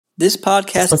This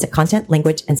podcast explicit content,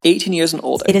 language, and 18 years and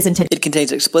older. It is intended. It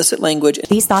contains explicit language.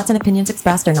 These thoughts and opinions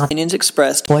expressed are not Opinions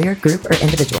expressed. employer, group, or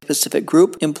individual. Specific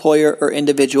group, employer, or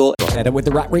individual. And with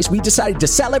the Rat Race, we decided to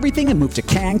sell everything and move to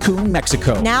Cancun,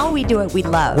 Mexico. Now we do what we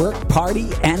love. Work, party,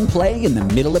 and play in the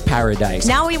middle of paradise.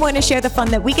 Now we want to share the fun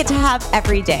that we get to have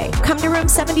every day. Come to room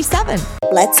 77.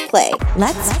 Let's play.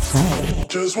 Let's play.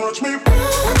 Just watch me.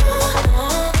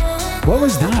 What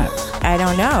was that? I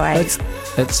don't know.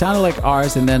 It sounded like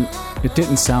ours, and then it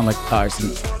didn't sound like ours.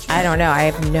 I don't know. I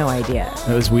have no idea.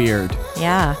 It was weird.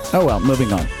 Yeah. Oh, well,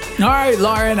 moving on. All right,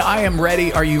 Lauren, I am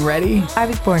ready. Are you ready? I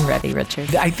was born ready,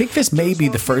 Richard. I think this may be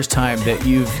the first time that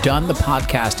you've done the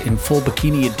podcast in full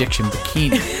Bikini Addiction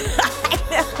bikini.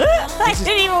 I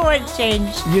didn't even want to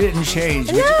change. You didn't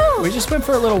change. No. We just went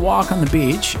for a little walk on the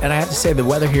beach, and I have to say the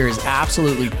weather here is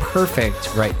absolutely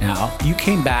perfect right now. You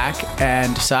came back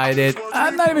and decided,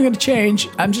 I'm not even going to change.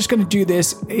 I'm just going to do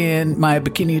this in my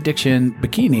Bikini Addiction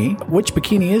bikini. Which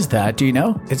bikini is that? Do you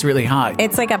know? It's really hot.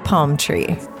 It's like a palm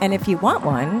tree. And if you want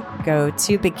one, go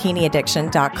to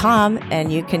bikiniaddiction.com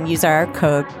and you can use our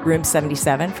code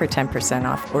ROOM77 for 10%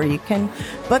 off. Or you can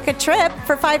book a trip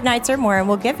for 5 nights or more and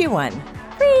we'll give you one.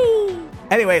 Free!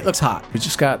 Anyway, it looks hot. We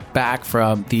just got back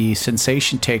from the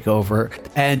Sensation takeover,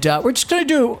 and we're just going to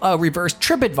do a reverse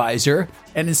TripAdvisor.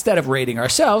 And instead of rating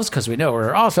ourselves, because we know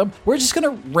we're awesome, we're just going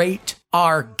to rate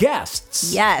our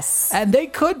guests. Yes. And they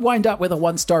could wind up with a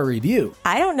 1-star review.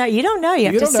 I don't know. You don't know. You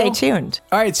have to stay tuned.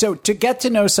 All right. So to get to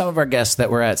know some of our guests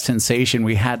that were at Sensation,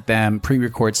 we had them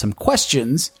pre-record some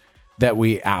questions that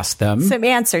we asked them. Some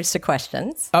answers to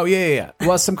questions. Oh, yeah.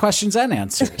 Well, some questions and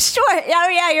answers. Sure. Oh,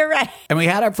 yeah, you're right. And we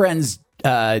had our friends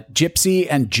Gypsy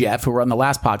and Jeff, who were on the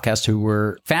last podcast, who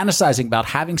were fantasizing about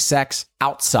having sex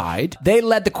outside. They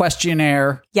led the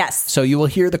questionnaire. Yes. So you will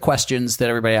hear the questions that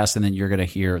everybody asked, and then you're going to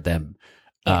hear them,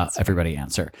 everybody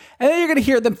answer. And then you're going to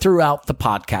hear them throughout the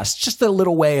podcast. Just a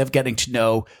little way of getting to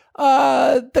know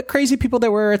the crazy people that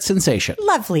were at Sensation.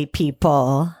 Lovely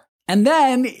people. And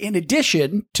then, in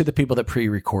addition to the people that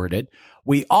pre-recorded,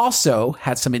 we also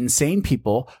had some insane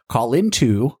people call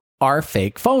into our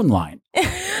fake phone line.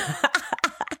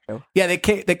 Yeah, they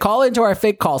call into our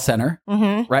fake call center,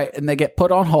 right? And they get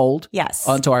put on hold. Yes.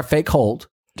 Onto our fake hold.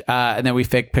 And then we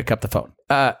fake pick up the phone.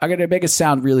 I'm going to make it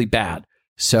sound really bad.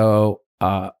 So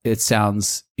it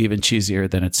sounds even cheesier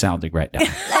than it's sounding right now.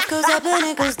 Life goes up and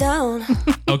it goes down.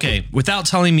 Okay, without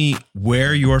telling me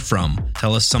where you're from,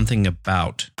 tell us something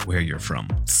about where you're from.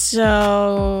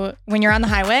 So when you're on the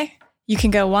highway, you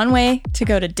can go one way to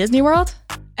go to Disney World,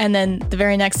 and then the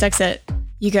very next exit,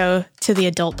 you go to the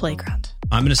adult playground.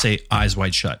 I'm going to say Eyes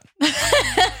Wide Shut.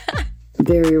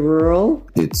 Very rural.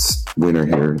 It's winter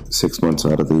here 6 months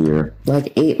out of the year.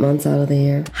 Like 8 months out of the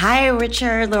year. Hi,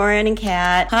 Richard, Lauren, and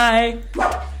Kat. Hi.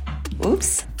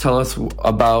 Oops. Tell us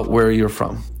about where you're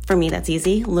from. For me, that's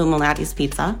easy. Lou Malnati's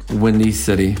Pizza. Windy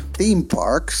City. Theme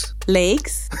parks.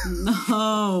 Lakes.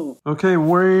 No. Okay,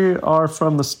 we are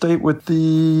from the state with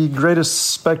the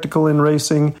greatest spectacle in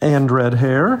racing and red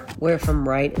hair. We're from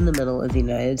right in the middle of the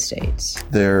United States.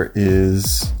 There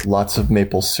is lots of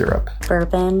maple syrup.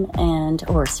 Bourbon and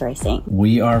horse racing.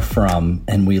 We are from,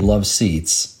 and we love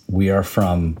seats, we are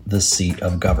from the seat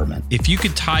of government. If you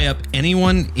could tie up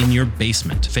anyone in your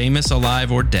basement, famous,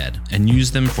 alive, or dead, and use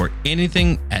them for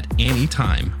anything at any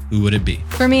time, who would it be?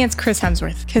 For me, it's Chris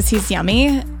Hemsworth, because he's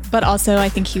yummy, but also I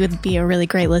think he would be a really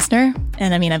great listener.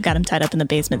 And I mean, I've got him tied up in the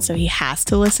basement, so he has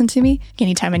to listen to me.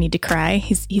 Anytime I need to cry,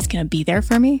 he's going to be there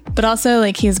for me. But also,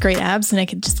 like, he has great abs, and I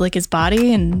could just lick his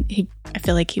body, and I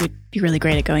feel like he would be really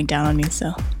great at going down on me,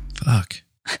 so. Fuck.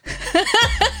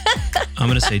 I'm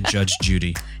going to say Judge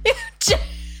Judy.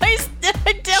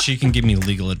 She can give me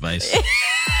legal advice.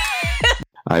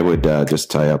 I would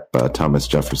just tie up Thomas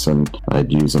Jefferson.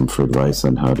 I'd use him for advice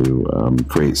on how to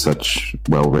create such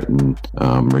well-written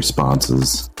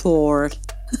responses. Thor.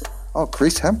 Oh,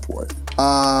 Chris Hemsworth.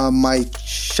 My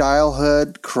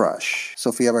childhood crush,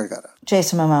 Sofia Vergara.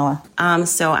 Jason Momoa.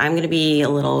 So I'm going to be a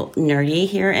little nerdy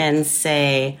here and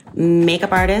say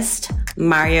makeup artist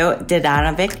Mario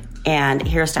Dedanovic and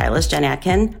hairstylist Jen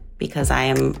Atkin, because I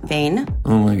am vain.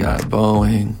 Oh my God,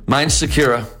 Boeing. Mine's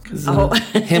Shakira.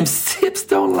 Him's hips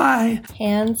don't lie.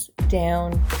 Hands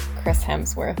down, Chris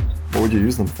Hemsworth. What would you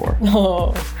use them for?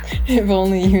 Oh, if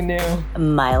only you knew.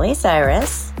 Miley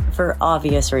Cyrus, for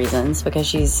obvious reasons, because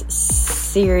she's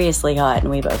seriously hot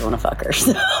and we both want to fuck her.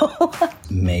 So.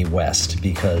 Mae West,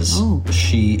 because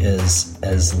she is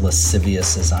as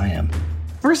lascivious as I am.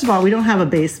 First of all, we don't have a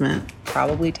basement.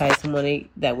 Probably tie somebody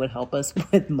that would help us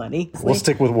with money. We'll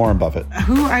stick with Warren Buffett.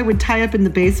 Who I would tie up in the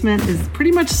basement is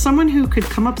pretty much someone who could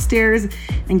come upstairs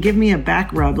and give me a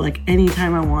back rub like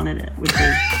anytime I wanted it, which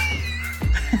is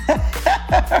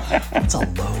It's a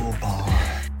low bar.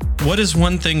 What is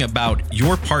one thing about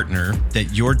your partner that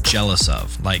you're jealous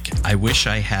of? Like, I wish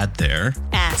I had their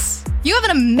Ass. You have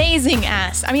an amazing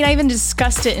ass. I mean, I even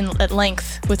discussed it at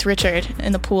length with Richard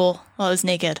in the pool while I was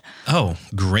naked. Oh,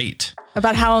 great.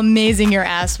 About how amazing your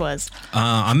ass was.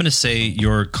 I'm going to say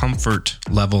your comfort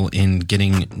level in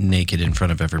getting naked in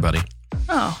front of everybody.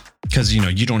 Oh. Because, you know,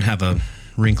 you don't have a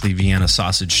wrinkly Vienna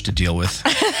sausage to deal with.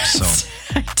 So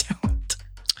I don't.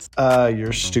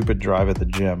 Your stupid drive at the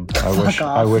gym.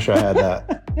 I wish I had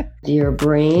that. Your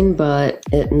brain, but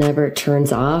it never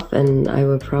turns off, and I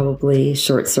would probably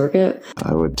short circuit.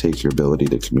 I would take your ability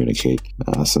to communicate,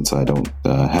 since I don't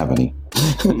have any.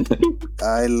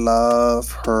 I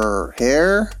love her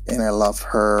hair, and I love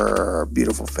her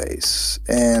beautiful face.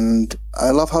 And I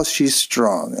love how she's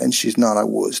strong, and she's not a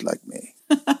wuss like me.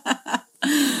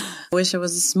 I wish I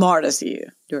was as smart as you.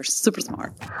 You're super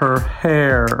smart. Her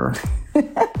hair.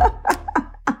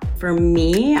 For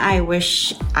me, I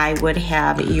wish I would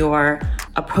have your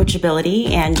approachability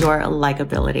and your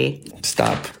likability.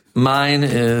 Stop. Mine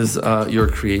is your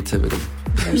creativity.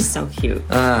 You're so cute.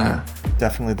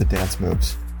 Definitely the dance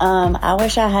moves. I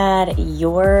wish I had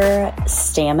your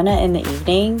stamina in the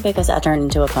evening because I turned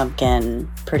into a pumpkin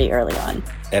pretty early on.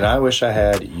 And I wish I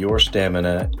had your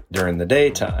stamina during the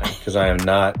daytime because I am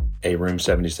not a room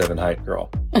 77 height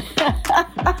girl.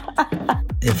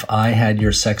 If I had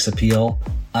your sex appeal,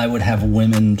 I would have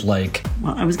women like...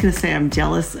 Well, I was going to say I'm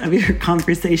jealous of your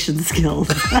conversation skills.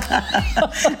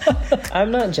 I'm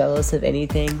not jealous of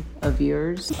anything of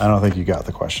yours. I don't think you got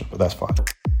the question, but that's fine.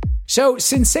 So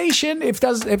Sensation, if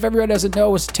everyone doesn't know,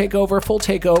 was takeover, full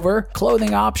takeover,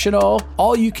 clothing optional,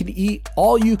 all you can eat,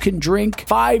 all you can drink,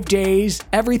 5 days,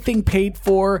 everything paid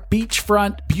for,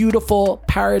 beachfront, beautiful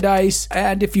paradise.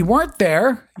 And if you weren't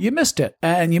there, you missed it.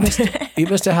 And you missed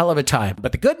a hell of a time.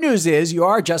 But the good news is you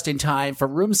are just in time for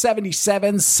Room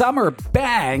 77 Summer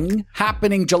Bang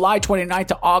happening July 29th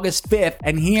to August 5th.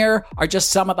 And here are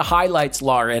just some of the highlights,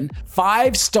 Lauren.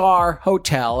 5-star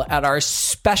hotel at our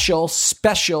special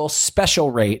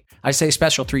rate. I say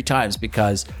special 3 times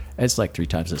because it's like 3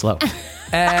 times as low.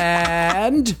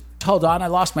 And hold on, I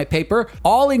lost my paper.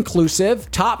 All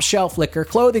inclusive, top shelf liquor,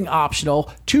 clothing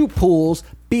optional, 2 pools,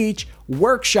 beach,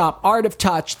 workshop, art of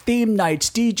touch, theme nights,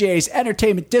 DJs,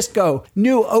 entertainment, disco,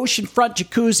 new oceanfront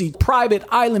jacuzzi, private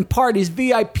island parties,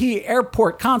 VIP,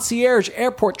 airport, concierge,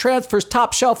 airport transfers,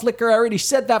 top shelf liquor. I already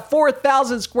said that.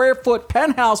 4,000 square foot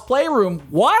penthouse playroom.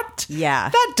 What? Yeah.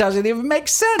 That doesn't even make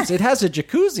sense. It has a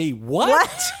jacuzzi.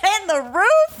 What? In the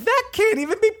roof? That can't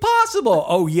even be possible.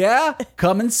 Oh, yeah?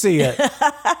 Come and see it.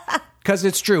 Because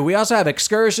it's true. We also have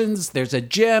excursions. There's a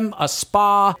gym, a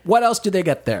spa. What else do they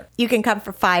get there? You can come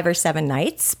for 5 or 7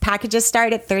 nights. Packages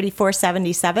start at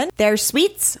 $34.77. There's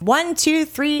suites, 1, 2,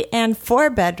 3, and 4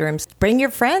 bedrooms. Bring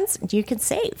your friends. You can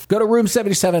save. Go to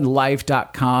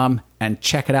room77life.com and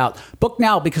check it out. Book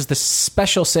now because the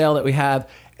special sale that we have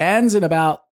ends in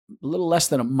about a little less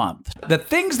than a month. The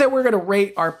things that we're going to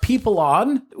rate our people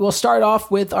on, we'll start off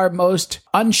with our most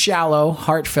unshallow,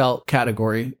 heartfelt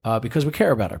category because we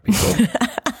care about our people.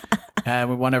 And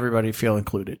we want everybody to feel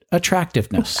included.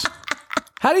 Attractiveness.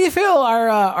 How do you feel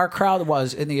our crowd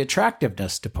was in the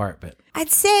attractiveness department? I'd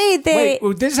say they...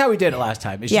 Wait, this is how we did it last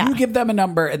time. Is you give them a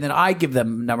number and then I give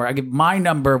them a number. I give my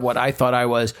number, what I thought I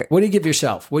was. What did you give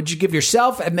yourself? What did you give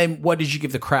yourself? And then what did you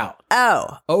give the crowd?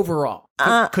 Oh. Overall.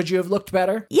 Could you have looked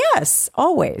better? Yes,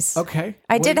 always. Okay.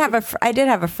 I did have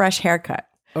a fresh haircut.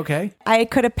 Okay. I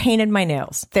could have painted my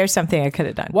nails. There's something I could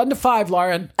have done. 1 to 5,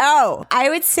 Lauren. Oh, I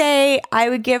would say I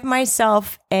would give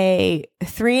myself a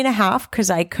 3.5 because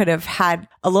I could have had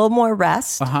a little more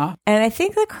rest. Uh-huh. And I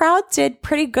think the crowd did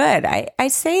pretty good. I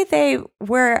say they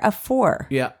were a 4.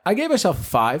 Yeah. I gave myself a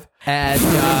 5. And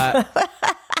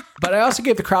but I also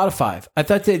gave the crowd a 5. I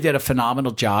thought they did a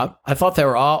phenomenal job. I thought they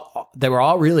were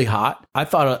all really hot. I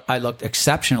thought I looked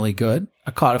exceptionally good.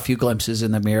 I caught a few glimpses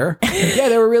in the mirror. Yeah,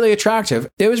 they were really attractive.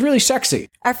 It was really sexy.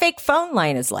 Our fake phone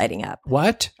line is lighting up.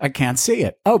 What? I can't see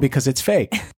it. Oh, because it's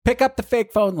fake. Pick up the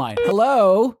fake phone line.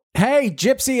 Hello? Hey,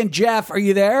 Gypsy and Jeff, are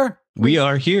you there? We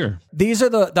are here. These are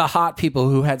the hot people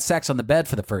who had sex on the bed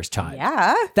for the first time.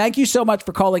 Yeah. Thank you so much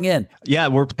for calling in. Yeah,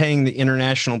 we're paying the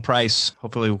international price.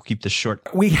 Hopefully we'll keep this short.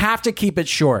 We have to keep it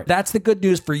short. That's the good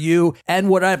news for you and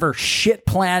whatever shit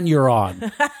plan you're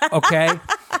on. Okay?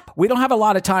 We don't have a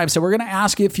lot of time, so we're going to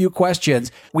ask you a few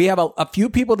questions. We have a few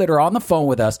people that are on the phone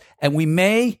with us, and we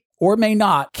may or may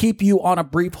not keep you on a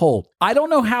brief hold. I don't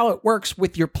know how it works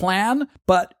with your plan,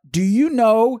 but do you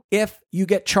know if you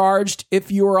get charged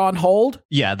if you are on hold?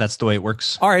 Yeah, that's the way it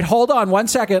works. All right, hold on 1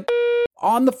 second.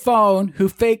 on the phone who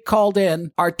fake called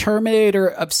in, our Terminator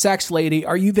of Sex lady.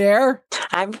 Are you there?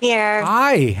 I'm here.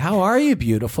 Hi, how are you,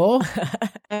 beautiful?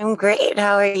 I'm great.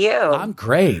 How are you? I'm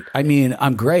great. I mean,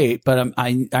 I'm great, but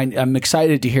I'm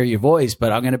excited to hear your voice,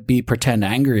 but I'm going to pretend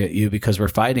angry at you because we're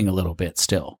fighting a little bit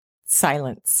still.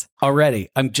 Silence. Already,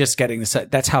 I'm just getting this.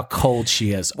 That's how cold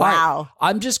she is. Wow. Right,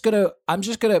 I'm just gonna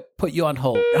put you on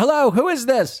hold. Hello, who is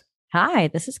this? Hi,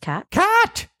 this is Kat.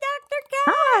 Kat! Dr.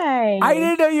 Kat! Hi! I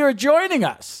didn't know you were joining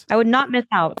us. I would not miss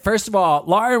out. First of all,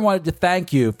 Lauren wanted to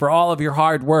thank you for all of your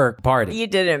hard work party. You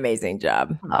did an amazing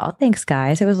job. Oh, thanks,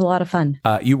 guys. It was a lot of fun.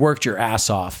 You worked your ass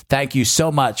off. Thank you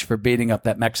so much for beating up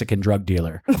that Mexican drug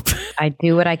dealer. I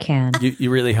do what I can.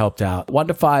 You really helped out. 1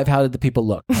 to 5, how did the people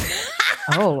look?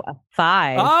 Oh, a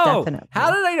 5. Oh, definitely.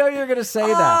 How did I know you were going to say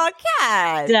that? Oh,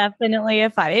 Kat. Definitely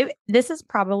a 5. This is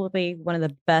probably one of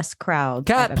the best crowds.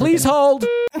 Kat, please hold.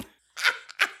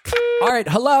 All right,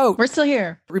 hello. We're still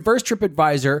here. Reverse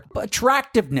TripAdvisor.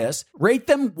 Attractiveness. Rate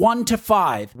them 1 to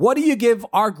 5. What do you give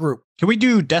our group? Can we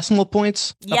do decimal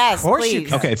points? Yes, of course please. you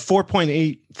can. Okay,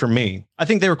 4.8 for me. I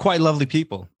think they were quite lovely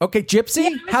people. Okay,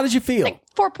 Gypsy, how did you feel? Like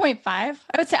 4.5. I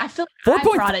would say I feel like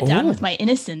I brought it down with my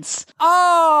innocence.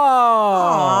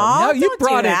 Oh, no, you don't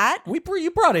brought do it. that.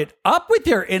 You brought it up with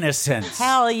your innocence.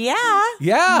 Hell yeah.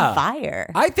 Yeah.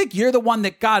 Fire. I think you're the one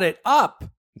that got it up.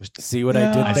 See what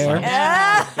I did there?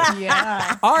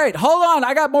 Yeah. All right, hold on.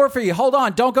 I got more for you. Hold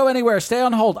on. Don't go anywhere. Stay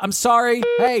on hold. I'm sorry.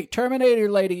 Hey, Terminator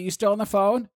lady, you still on the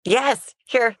phone? Yes,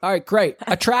 here. All right, great.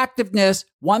 Attractiveness,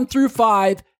 1 through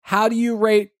 5. How do you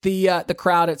rate the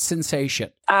crowd at Sensation?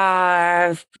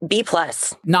 B+.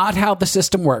 Not how the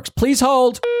system works. Please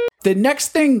hold. The next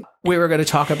thing we were going to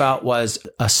talk about was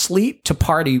a sleep to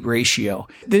party ratio.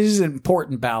 This is an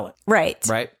important balance. Right.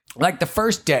 Right? Like the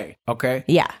first day, okay?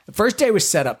 Yeah. The first day was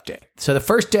setup day. So the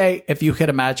first day, if you could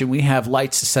imagine, we have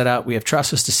lights to set up, we have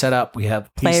trusses to set up, we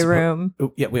have Playroom.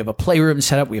 We have a playroom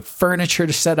set up, we have furniture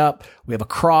to set up, we have a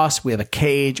cross, we have a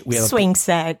cage, we have Swing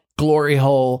set. glory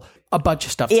hole, a bunch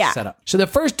of stuff to set up. So the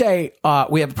first day,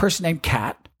 we have a person named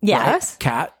Kat. Yes. Right?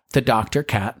 Kat, the doctor,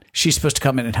 Kat. She's supposed to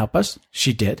come in and help us.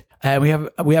 She did. And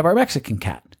we have our Mexican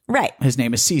cat. Right. His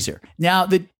name is Caesar. Now,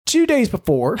 the 2 days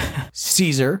before,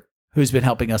 Caesar, who's been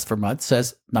helping us for months,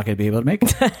 says, not going to be able to make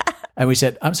it. And we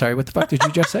said, I'm sorry, what the fuck did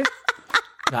you just say?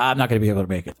 I'm not going to be able to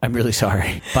make it. I'm really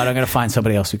sorry, but I'm going to find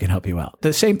somebody else who can help you out.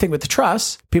 The same thing with the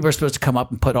truss. People are supposed to come up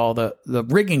and put all the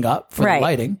rigging up for the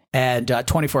lighting. And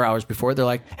 24 hours before, they're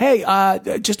like, hey,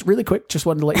 just really quick, just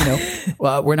wanted to let you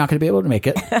know, we're not going to be able to make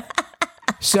it.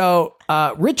 So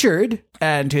Richard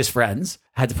and his friends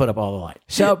had to put up all the lights.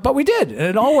 So, but we did, and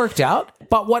it all worked out.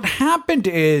 But what happened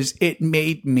is it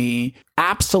made me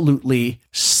absolutely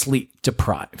sleep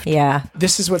deprived. Yeah.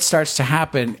 This is what starts to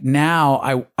happen.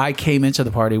 Now I came into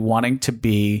the party wanting to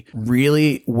be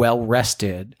really well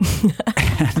rested.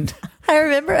 And I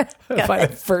remember. by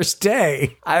the first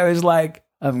day, I was like,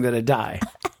 I'm going to die.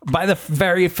 By the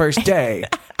very first day,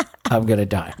 I'm going to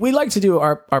die. We like to do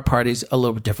our parties a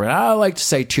little bit different. I don't like to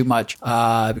say too much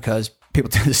because people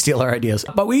tend to steal our ideas.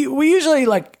 But we usually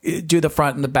like do the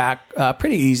front and the back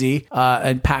pretty easy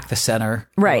and pack the center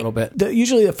a little bit.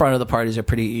 Usually the front of the parties are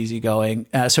pretty easy going.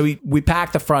 So we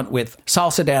pack the front with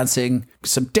salsa dancing,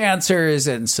 some dancers,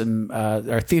 and some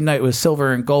our theme night was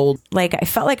silver and gold. Like I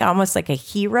felt like almost like a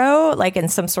hero, like in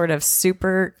some sort of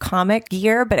super comic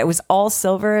gear, but it was all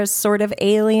silver, sort of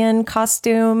alien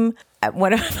costume.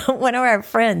 One of our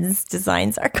friends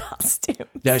designs our costume.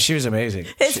 Yeah, she was amazing.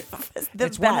 It's the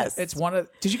best. It's one of.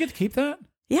 Did you get to keep that?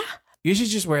 Yeah. You should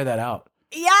just wear that out.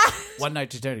 Yeah. One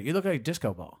night to dinner. You look like a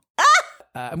disco ball.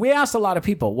 And we asked a lot of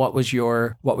people, what was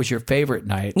your favorite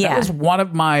night? Yeah. That was one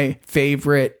of my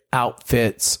favorite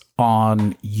outfits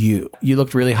on you. You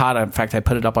looked really hot. In fact, I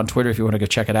put it up on Twitter if you want to go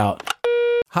check it out.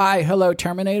 Hi, hello,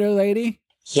 Terminator lady.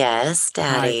 Yes,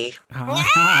 Daddy.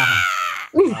 Hi.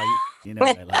 You know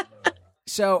I love it.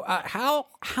 So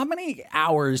how many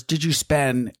hours did you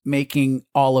spend making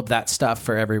all of that stuff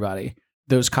for everybody?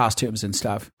 Those costumes and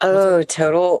stuff? Oh,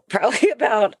 total, probably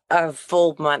about a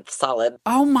full month solid.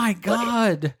 Oh my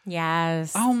God.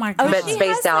 Yes. Oh my God. But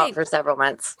spaced out for several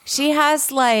months. She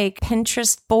has like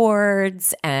Pinterest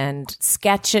boards and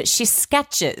sketches. She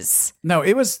sketches. No,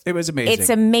 it was amazing. It's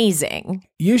amazing.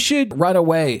 You should run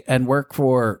away and work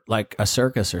for like a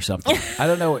circus or something. I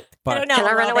don't know. But Can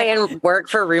I run away and work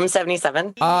for Room 77?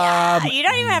 You don't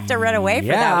even have to run away for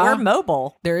that. We're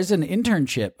mobile. There is an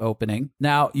internship opening.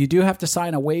 Now, you do have to sign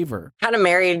sign a waiver. Kind of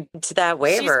married to that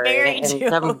waiver. She's married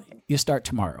to. You start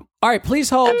tomorrow. All right, please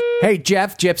hold. Hey,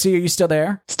 Jeff, Gypsy, are you still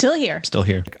there? Still here. Still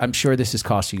here. I'm sure this is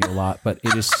costing you a lot, but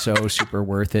it is so super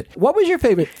worth it. What was your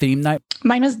favorite theme night?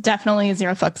 Mine was definitely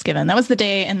Zero Fucks Given. That was the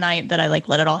day and night that I like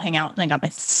let it all hang out and I got my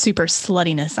super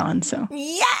sluttiness on. So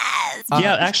yes.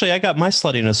 Yeah, actually, I got my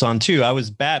sluttiness on too. I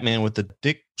was Batman with the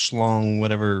dick schlong,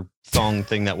 whatever thong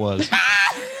thing that was.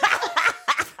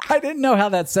 I didn't know how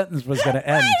that sentence was going to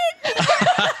end.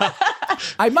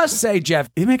 I must say, Jeff,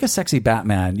 you make a sexy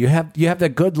Batman. You have the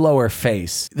good lower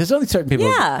face. There's only certain people.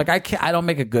 Yeah. Like I don't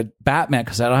make a good Batman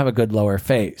because I don't have a good lower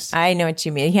face. I know what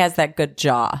you mean. He has that good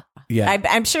jaw. Yeah.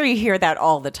 I'm sure you hear that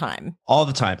all the time. All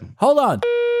the time. Hold on.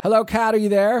 Hello, Kat. Are you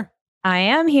there? I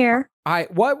am here. All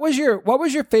right. What was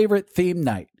your favorite theme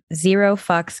night? Zero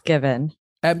Fucks Given.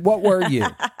 And what were you?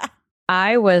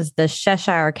 I was the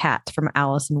Cheshire Cat from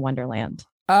Alice in Wonderland.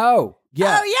 Oh,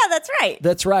 yeah. Oh, yeah, that's right.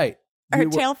 That's right. Her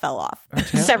tail fell off.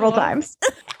 Several times.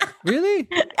 Really?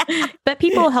 But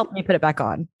people helped me put it back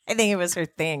on. I think it was her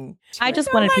thing. I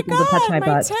just wanted people to touch my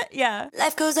butt. Yeah.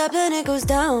 Life goes up and it goes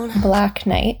down. Black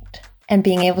Knight and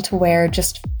being able to wear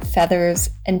just feathers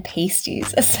and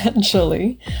pasties,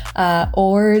 essentially,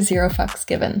 or Zero Fucks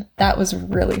Given. That was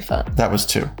really fun. That was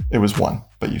 2. It was 1,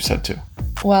 but you said 2.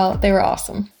 Well, they were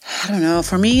awesome. I don't know.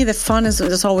 For me, the fun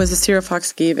is always the Zero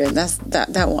Fucks Given.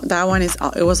 That one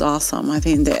it was awesome. I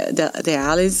think the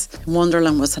Alice in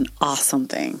Wonderland was an awesome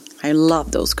thing. I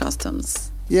love those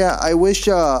costumes. Yeah, I wish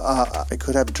I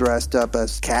could have dressed up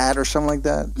as Cat or something like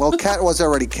that. Well, Cat was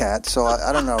already Cat, so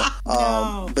I don't know.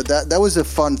 No. But that was a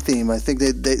fun theme. I think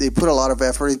they put a lot of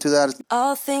effort into that.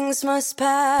 All things must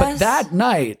pass. But that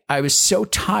night, I was so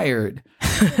tired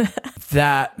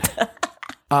that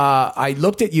I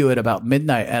looked at you at about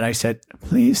midnight and I said,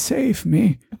 please save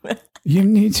me. You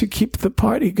need to keep the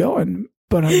party going,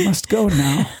 but I must go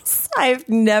now. I've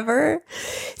never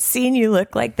seen you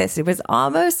look like this. It was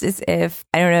almost as if,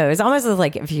 I don't know, it was almost as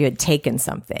like if you had taken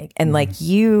something and like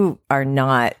you are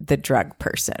not the drug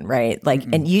person, right? Like,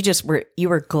 and you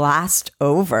were glassed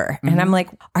over. And I'm like,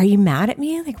 are you mad at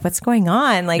me? Like, what's going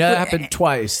on? Like, that happened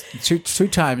twice. Two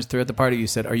times throughout the party you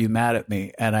said, are you mad at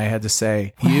me? And I had to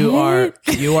say, you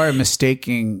are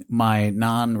mistaking my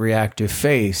non-reactive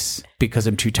face because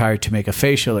I'm too tired to make a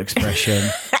facial expression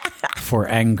for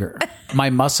anger. My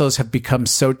muscles have become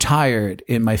so tired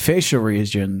in my facial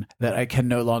region that I can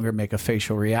no longer make a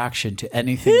facial reaction to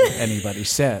anything that anybody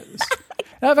says.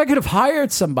 Now, if I could have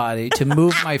hired somebody to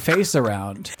move my face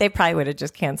around. They probably would have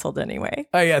just canceled anyway.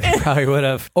 Oh, yeah, they probably would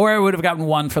have. Or I would have gotten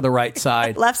one for the right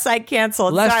side. Left side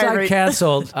canceled. Left Sorry, side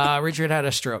canceled. Richard had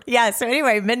a stroke. Yeah, so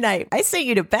anyway, midnight, I sent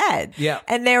you to bed. Yeah.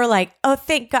 And they were like, oh,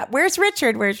 thank God. Where's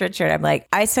Richard? I'm like,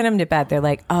 I sent him to bed. They're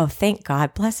like, oh, thank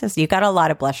God. Bless us. You got a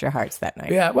lot of bless your hearts that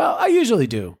night. Yeah, well, I usually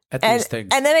do at these things.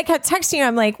 And then I kept texting you.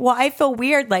 I'm like, well, I feel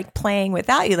weird like playing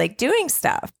without you, like doing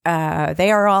stuff.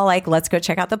 They are all like, let's go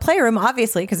check out the playroom,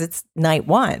 obviously, because it's night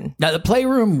one. Now, the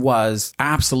playroom was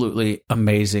absolutely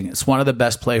amazing. It's one of the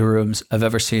best playrooms I've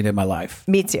ever seen in my life.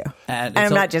 Me too. And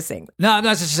I'm not just saying. No, I'm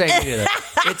not just saying either.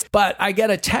 But I get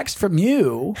a text from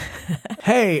you.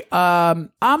 Hey, I'm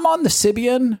on the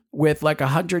Sibian with like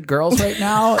 100 girls right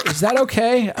now. Is that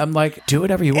okay? I'm like, do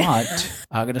whatever you want.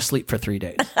 I'm going to sleep for 3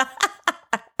 days.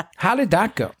 How did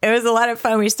that go? It was a lot of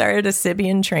fun. We started a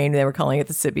Sibian train. They were calling it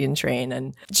the Sibian train.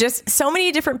 And just so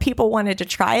many different people wanted to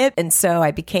try it. And so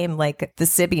I became like the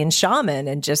Sibian shaman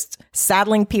and just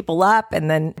saddling people up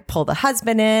and then pull the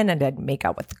husband in and I'd make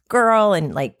out with the girl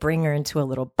and like bring her into a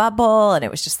little bubble. And it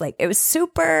was just like, it was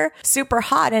super, super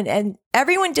hot. And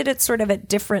everyone did it sort of at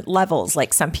different levels.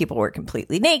 Like some people were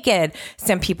completely naked.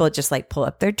 Some people just like pull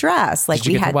up their dress. Like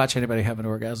did you get to watch anybody have an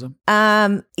orgasm?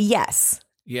 Yes.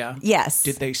 Yeah. Yes.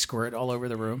 Did they squirt all over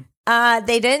the room?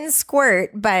 They didn't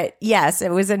squirt, but yes,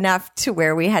 it was enough to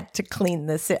where we had to clean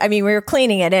this. I mean, we were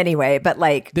cleaning it anyway, but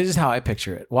like. This is how I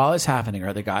picture it. While it's happening,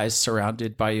 are the guys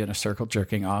surrounded by you in a circle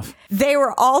jerking off? They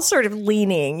were all sort of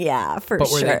leaning, yeah, for but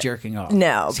sure. But were they jerking off?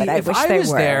 No, See, but I wish they were. If I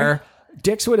was there,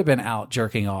 dicks would have been out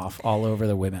jerking off all over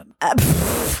the women.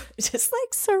 Just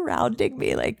like surrounding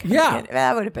me, like yeah,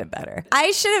 that would have been better.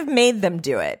 I should have made them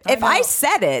do it. If I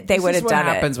said it, they would have done it.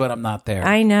 What happens when I'm not there?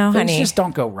 I know, Things honey. Just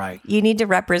don't go right. You need to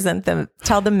represent them.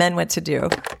 Tell the men what to do.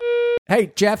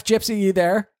 Hey, Jeff, Gypsy, you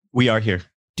there? We are here.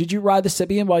 Did you ride the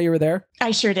Sibian while you were there? I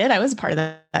sure did. I was a part of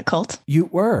that cult. You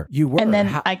were. And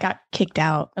then I got kicked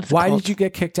out of the Why cult. did you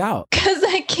get kicked out? Because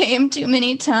I came too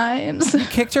many times. You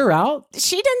kicked her out?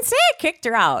 She didn't say I kicked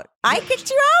her out. I kicked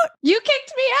you out? You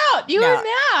kicked me out. You were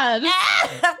mad.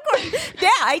 Of course. Yeah,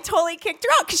 I totally kicked her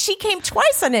out because she came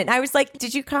twice on it. And I was like,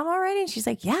 did you come already? And she's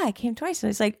like, yeah, I came twice. And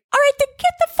I was like, all right, then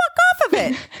get the fuck off of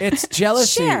it. It's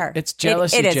jealousy. Share. It's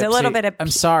jealousy. It is Gypsy. a little bit of. I'm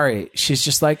sorry. She's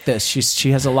just like this. She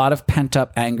has a lot of pent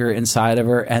up anger inside of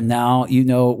her, and now you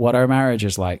know what our marriage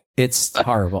is like. It's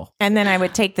horrible. And then I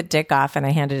would take the dick off, and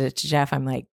I handed it to Jeff. I'm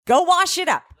like, go wash it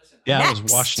up. Yeah, Next. I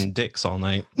was washing dicks all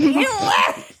night.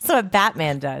 That's what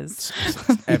Batman does.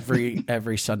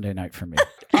 every Sunday night for me.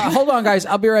 Hold on, guys.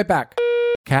 I'll be right back.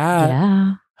 Kat.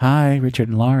 Yeah. Hi, Richard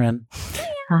and Lauren.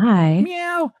 Hi.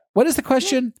 Meow. What is the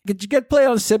question? Did you get to play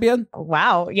on Sybian?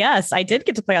 Wow. Yes, I did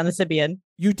get to play on the Sybian.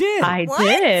 You did? I What?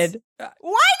 did. Why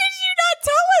did you not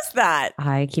tell us that?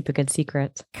 I keep a good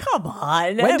secret. Come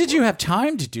on. When did you have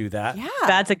time to do that? Yeah.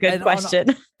 That's a good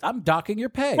question. I'm docking your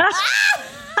pay.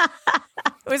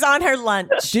 It was on her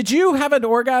lunch. Did you have an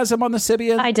orgasm on the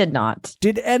Sybian? I did not.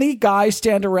 Did any guy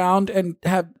stand around and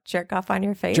have Jerk off on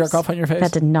your face? jerk off on your face?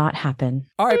 That did not happen.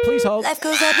 All right, please hold. Life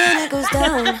goes up and it goes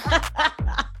down.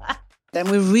 Then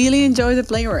we really enjoyed the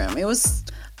playroom. It was,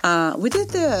 we did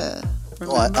the...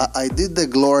 Well, I did the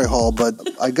glory hole, but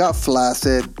I got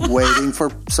flaccid waiting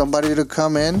for somebody to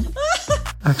come in.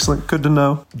 Excellent. Good to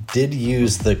know. Did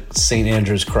use the St.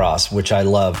 Andrew's cross, which I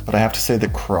love. But I have to say the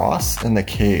cross and the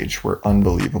cage were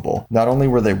unbelievable. Not only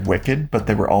were they wicked, but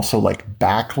they were also like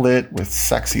backlit with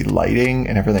sexy lighting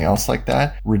and everything else like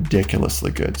that.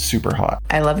 Ridiculously good. Super hot.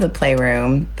 I love the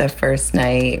playroom. The first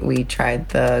night we tried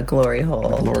the glory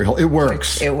hole. Glory hole. It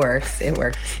works. It works.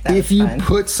 That If was you fun.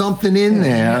 put something in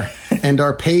there and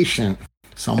are patient,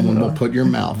 someone will put their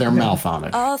mouth on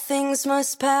it. All things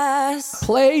must pass.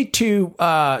 Play to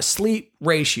sleep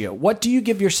ratio. What do you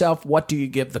give yourself? What do you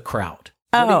give the crowd?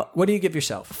 What do you give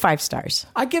yourself? 5 stars.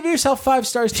 I give yourself 5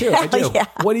 stars too. I do. Yeah.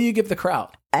 What do you give the crowd?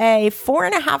 A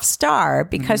 4.5 star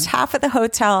because half of the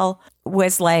hotel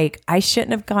was like, I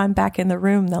shouldn't have gone back in the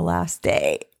room the last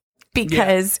day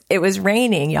because it was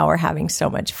raining. Y'all were having so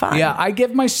much fun. Yeah, I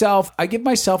give myself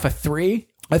a 3.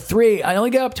 A 3. I only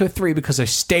get up to a 3 because I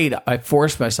stayed up. I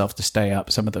forced myself to stay up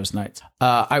some of those nights.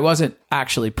 I wasn't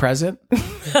actually present.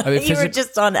 I mean, You were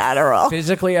just on Adderall.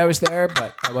 Physically, I was there,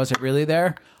 but I wasn't really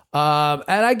there. And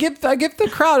I give the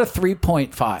crowd a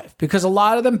 3.5 because a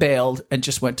lot of them bailed and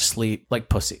just went to sleep like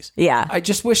pussies. Yeah. I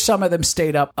just wish some of them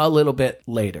stayed up a little bit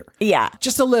later. Yeah.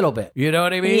 Just a little bit. You know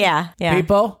what I mean? Yeah.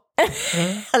 People?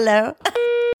 Hello?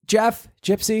 Jeff,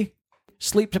 Gypsy,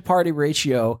 sleep to party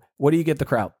ratio. What do you give the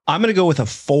crowd? I'm going to go with a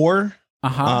 4.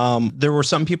 Uh-huh. There were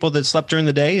some people that slept during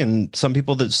the day and some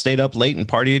people that stayed up late and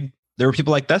partied. There were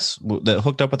people like this that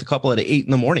hooked up with a couple at 8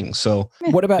 in the morning. So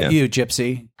what about you,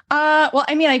 Gypsy? Well,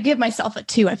 I mean, I give myself a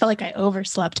 2. I felt like I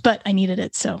overslept, but I needed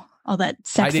it. So all that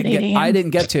sex at 8 a.m. I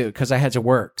didn't get to because I had to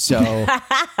work. So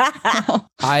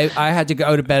I had to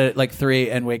go to bed at like 3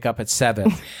 and wake up at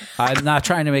 7. I'm not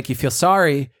trying to make you feel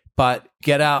sorry, but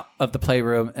get out of the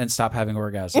playroom and stop having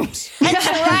orgasms. That's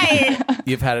right.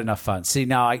 You've had enough fun. See,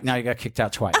 now you got kicked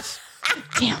out twice.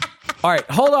 Damn. All right,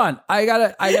 hold on. I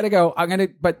gotta go.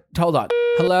 But hold on.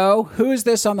 Hello, who is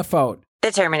this on the phone?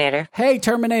 The Terminator. Hey,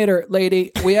 Terminator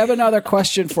lady, we have another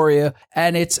question for you,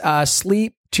 and it's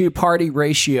sleep to party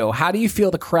ratio. How do you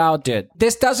feel the crowd did?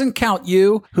 This doesn't count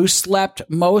you, who slept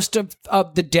most of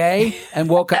the day and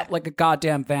woke up like a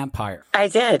goddamn vampire. I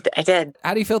did.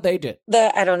 How do you feel they did?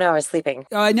 I don't know. I was sleeping.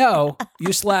 I know.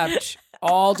 You slept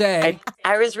all day.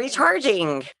 I was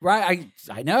recharging. Right.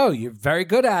 I know. You're very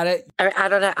good at it. I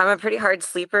don't know. I'm a pretty hard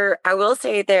sleeper. I will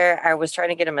say I was trying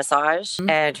to get a massage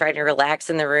and trying to relax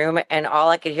in the room, and all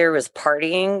I could hear was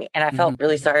partying, and I felt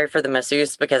really sorry for the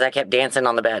masseuse because I kept dancing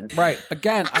on the bed. Right.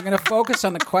 Again, I'm going to focus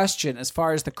on the question as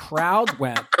far as the crowd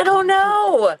went. I don't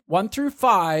know. 1 through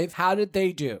 5, how did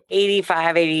they do?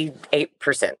 85,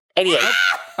 88%. 88.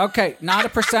 Okay, not a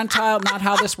percentile, not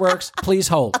how this works. Please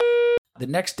hold. The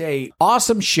next day,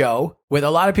 awesome show with a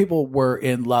lot of people were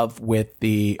in love with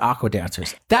the aqua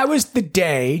dancers. That was the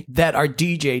day that our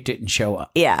DJ didn't show up.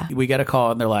 Yeah. We get a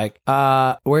call and they're like,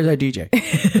 where's our DJ?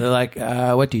 They're like,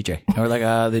 what DJ? And we're like,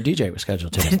 the DJ was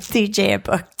scheduled today. DJ had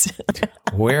booked.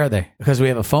 Where are they? Because we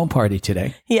have a phone party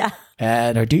today. Yeah.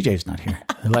 And our DJ's not here.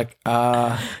 They're like,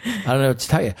 I don't know what to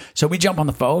tell you. So we jump on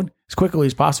the phone as quickly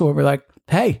as possible. We're like,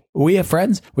 hey, we have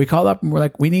friends. We call up and we're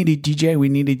like, we need a DJ. We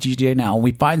need a DJ now. And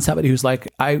we find somebody who's like,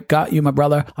 I got you, my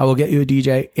brother. I will get you a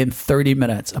DJ in 30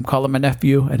 minutes. I'm calling my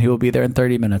nephew and he will be there in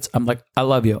 30 minutes. I'm like, I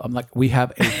love you. I'm like, we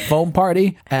have a phone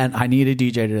party and I need a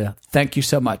DJ today. Thank you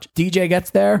so much. DJ gets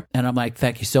there and I'm like,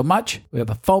 thank you so much. We have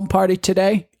a phone party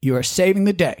today. You are saving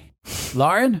the day.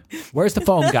 Lauren, where's the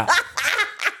phone guy?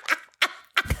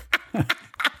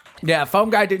 Yeah, Foam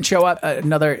Guy didn't show up.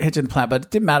 Another hitch in the plan, but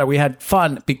it didn't matter. We had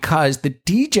fun because the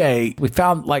DJ, we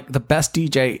found like the best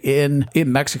DJ in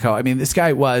Mexico. I mean, this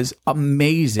guy was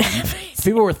amazing.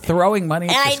 People were throwing money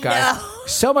at this guy.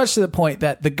 So much to the point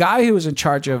that the guy who was in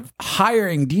charge of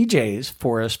hiring DJs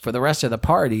for us for the rest of the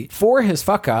party, for his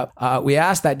fuck up, we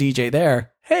asked that DJ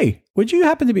there, hey, would you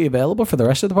happen to be available for the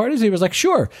rest of the parties? He was like,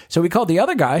 sure. So we called the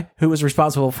other guy who was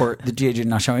responsible for the DJ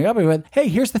not showing up. We went, hey,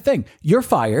 here's the thing. You're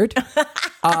fired.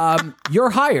 You're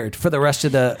hired for the rest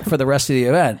of the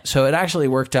event. So it actually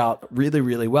worked out really,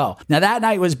 really well. Now that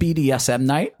night was BDSM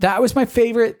night. That was my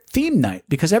favorite theme night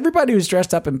because everybody was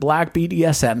dressed up in black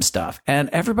BDSM stuff and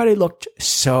everybody looked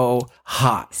so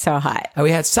hot. So hot. And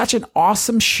we had such an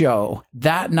awesome show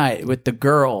that night with the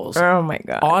girls. Oh my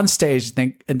God. On stage.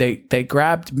 They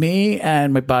grabbed me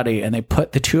and my buddy and they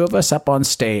put the two of us up on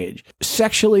stage,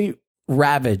 sexually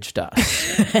ravaged us.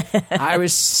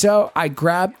 I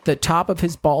grabbed the top of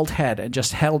his bald head and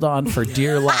just held on for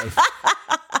dear life.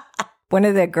 One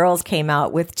of the girls came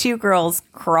out with two girls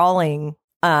crawling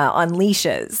on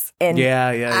leashes. And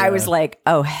I was like,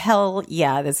 oh, hell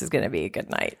yeah, this is going to be a good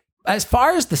night. As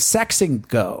far as the sexing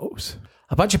goes,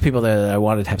 a bunch of people there that I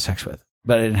wanted to have sex with,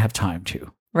 but I didn't have time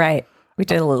to. Right. We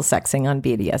did a little sexing on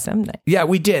BDSM night. Yeah,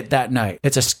 we did that night.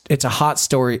 It's a hot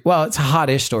story. Well, it's a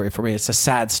hot-ish story for me. It's a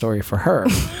sad story for her.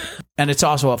 And it's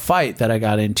also a fight that I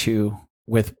got into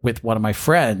with one of my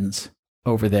friends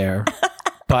over there.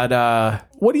 But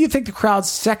what do you think the crowd's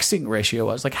sexing ratio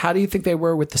was? Like, how do you think they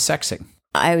were with the sexing?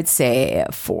 I would say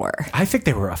a 4. I think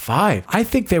they were a 5. I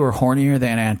think they were hornier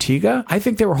than Antigua. I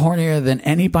think they were hornier than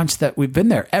any bunch that we've been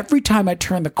there. Every time I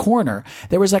turned the corner,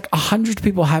 there was like 100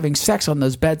 people having sex on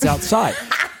those beds outside.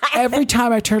 Every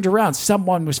time I turned around,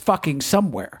 someone was fucking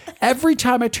somewhere. Every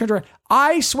time I turned around,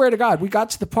 I swear to God, we got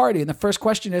to the party and the first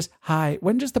question is, hi,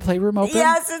 when does the playroom open?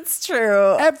 Yes, it's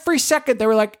true. Every second they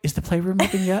were like, is the playroom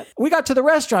open yet? We got to the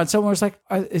restaurant. Someone was like,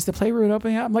 is the playroom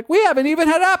open yet? I'm like, we haven't even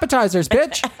had appetizers,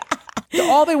 bitch.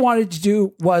 All they wanted to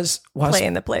do was play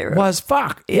in the playroom. Was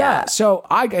fuck. Yeah. So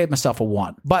I gave myself a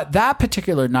 1. But that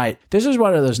particular night, this was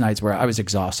one of those nights where I was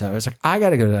exhausted. I was like, I got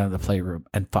to go down to the playroom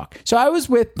and fuck. So I was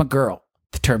with my girl,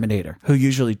 the Terminator, who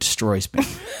usually destroys me.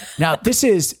 Now, this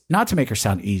is not to make her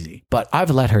sound easy, but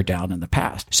I've let her down in the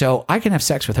past. So I can have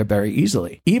sex with her very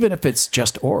easily, even if it's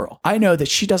just oral. I know that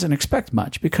she doesn't expect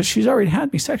much because she's already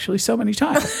had me sexually so many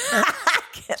times.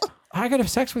 I could have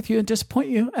sex with you and disappoint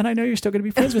you, and I know you're still going to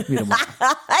be friends with me tomorrow.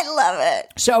 I love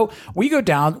it. So we go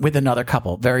down with another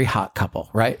couple, very hot couple,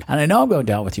 right? And I know I'm going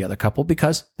down with the other couple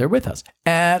because they're with us.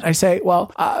 And I say,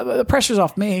 well, the pressure's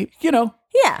off me, you know.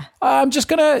 Yeah. I'm just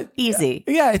going to... Easy.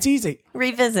 Yeah, it's easy.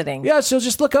 Revisiting. Yeah, she'll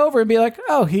just look over and be like,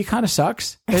 oh, he kind of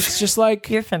sucks. It's just like...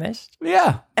 You're finished.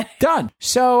 Yeah, done.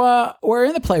 So we're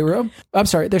in the playroom. I'm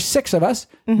sorry, there's 6 of us.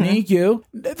 Mm-hmm. Me, you.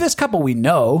 This couple we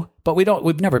know, but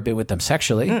we've never been with them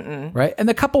sexually, right? And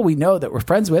the couple we know that we're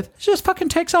friends with just fucking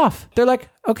takes off. They're like,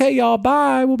 okay, y'all,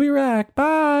 bye. We'll be right back.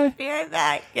 Bye. Be right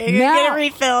back. You're going to get a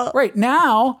refill. Right.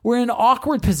 Now we're in an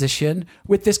awkward position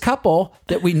with this couple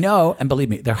that we know. And believe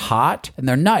me, they're hot and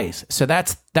they're nice. So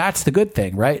that's the good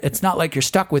thing, right? It's not like you're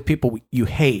stuck with people you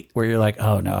hate where you're like,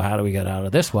 oh no, how do we get out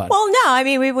of this one? Well, no, I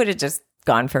mean, we would have just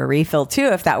gone for a refill too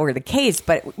if that were the case,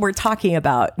 but we're talking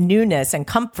about newness and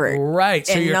comfort. Right.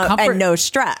 So your comfort and no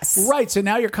stress. Right. So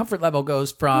now your comfort level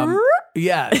goes from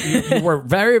you were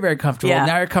very, very comfortable. Yeah.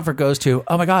 Now your comfort goes to,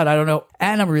 oh my God, I don't know.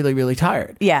 And I'm really, really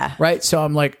tired. Yeah. Right. So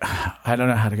I'm like, I don't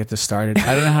know how to get this started.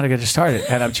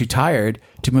 And I'm too tired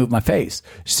to move my face.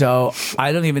 So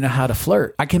I don't even know how to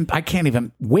flirt. I can't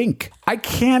even wink. I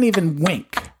can't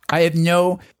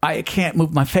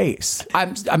move my face.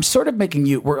 I'm sort of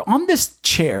making we're on this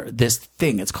chair, this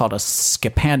thing, it's called a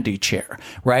Scapandi chair,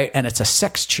 right? And it's a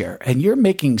sex chair and you're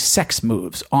making sex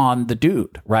moves on the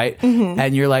dude, right? Mm-hmm.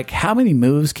 And you're like, how many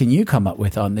moves can you come up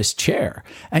with on this chair?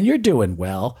 And you're doing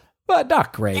well, but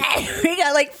not great. We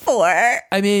got like 4.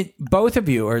 I mean, both of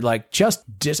you are like, just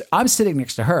I'm sitting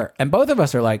next to her and both of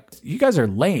us are like, you guys are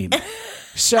lame.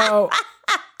 So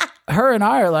her and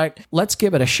I are like, let's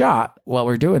give it a shot. Well,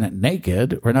 we're doing it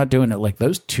naked. We're not doing it like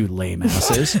those 2 lame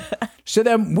asses. So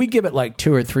then we give it like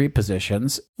 2 or 3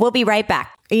 positions. We'll be right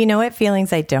back. You know what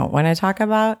feelings I don't want to talk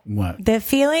about? What? The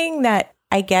feeling that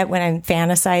I get when I'm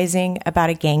fantasizing about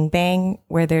a gangbang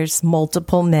where there's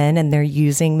multiple men and they're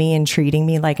using me and treating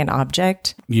me like an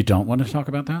object. You don't want to talk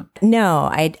about that? No,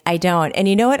 I don't. And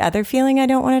you know what other feeling I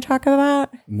don't want to talk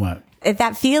about? What?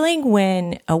 That feeling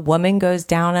when a woman goes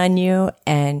down on you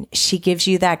and she gives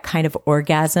you that kind of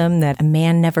orgasm that a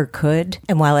man never could.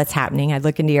 And while it's happening, I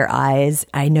look into your eyes.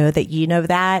 I know that you know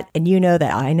that, and you know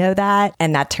that I know that,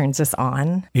 and that turns us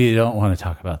on. You don't want to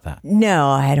talk about that. No,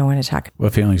 I don't want to talk.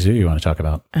 What feelings do you want to talk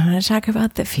about? I want to talk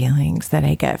about the feelings that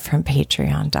I get from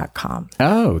patreon.com.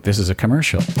 Oh, this is a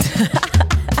commercial.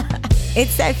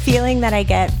 It's that feeling that I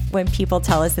get when people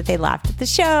tell us that they laughed at the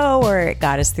show, or it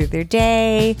got us through their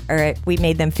day, or we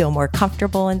made them feel more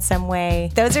comfortable in some way.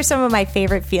 Those are some of my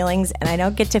favorite feelings, and I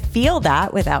don't get to feel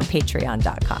that without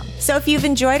patreon.com. So if you've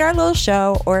enjoyed our little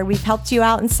show, or we've helped you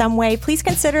out in some way, please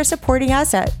consider supporting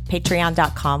us at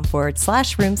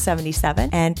patreon.com/room77.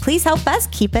 And please help us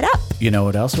keep it up. You know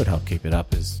what else would help keep it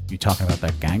up is you talking about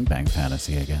that gangbang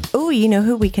fantasy again. Oh, you know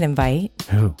who we can invite?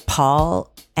 Who? Paul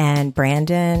and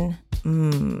Brandon.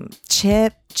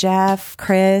 Chip, Jeff,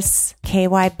 Chris,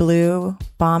 KY Blue,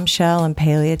 Bombshell, and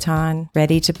Paleoton.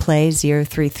 Ready to play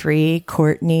 033,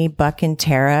 Courtney, Buck and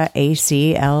Tara,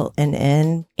 AC,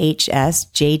 LNN, HS,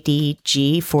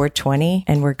 JDG 420,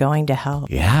 and We're Going to Hell.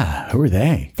 Yeah, who are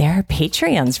they? They're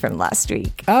Patreons from last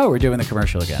week. Oh, we're doing the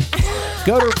commercial again.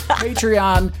 Go to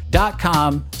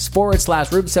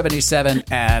patreon.com/room77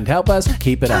 and help us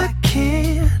keep it up. I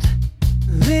can't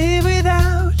live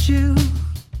without you.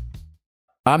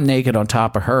 I'm naked on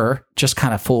top of her, just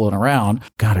kind of fooling around.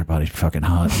 God, her body's fucking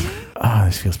hot. Oh,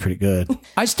 this feels pretty good.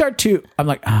 I'm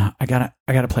like, I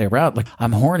gotta play around. Like,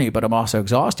 I'm horny, but I'm also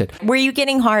exhausted. Were you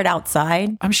getting hard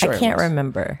outside? I'm sure I can't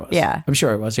remember. Yeah. I'm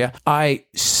sure it was, yeah. I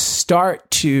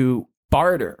start to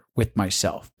barter with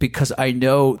myself because I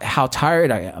know how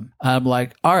tired I am. I'm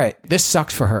like, all right, this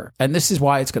sucks for her. And this is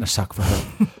why it's going to suck for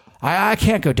her. I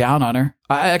can't go down on her.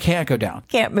 I can't go down.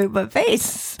 Can't move my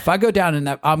face. If I go down in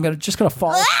that, I'm just gonna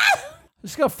fall.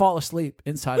 Just gonna fall asleep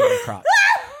inside of the crotch.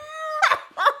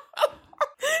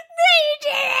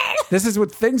 This is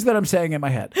what things that I'm saying in my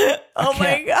head. Oh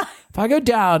my God. If I go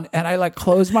down and I like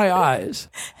close my eyes,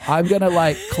 I'm going to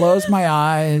like close my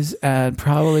eyes and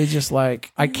probably just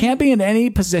like, I can't be in any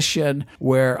position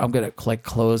where I'm going to like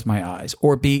close my eyes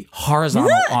or be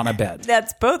horizontal on a bed.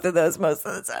 That's both of those most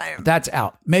of the time. That's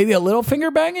out. Maybe a little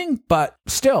finger banging, but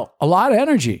still a lot of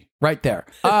energy right there.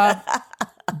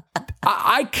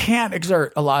 I can't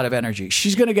exert a lot of energy.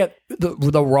 She's going to get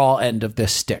the raw end of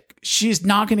this stick. She's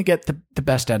not going to get the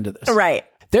best end of this. Right.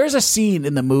 There's a scene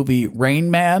in the movie Rain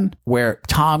Man where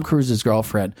Tom Cruise's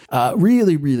girlfriend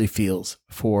really, really feels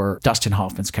for Dustin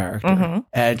Hoffman's character. Mm-hmm.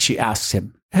 And she asks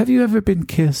him, have you ever been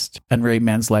kissed? And Rain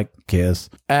Man's like, kiss.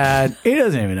 And he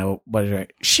doesn't even know what it is.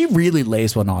 She really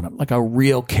lays one on him, like a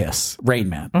real kiss. Rain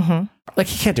Man. Mm-hmm. Like,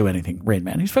 he can't do anything, Rain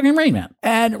Man. He's fucking Rain Man.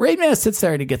 And Rain Man sits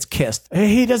there and he gets kissed.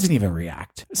 He doesn't even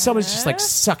react. Someone's just like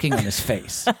sucking on his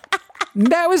face.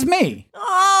 That was me.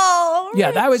 Oh,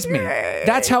 yeah, that was me.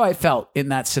 That's how I felt in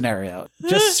that scenario.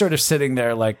 Just sort of sitting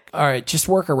there like, all right, just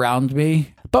work around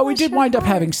me. But we did wind up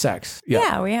having sex.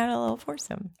 Yeah, we had a little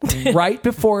foursome. Right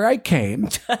before I came,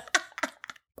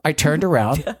 I turned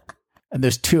around and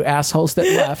those two assholes that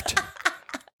left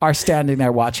are standing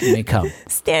there watching me come.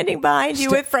 Standing behind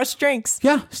you with fresh drinks.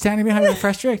 Yeah, standing behind me with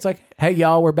fresh drinks. Like, hey,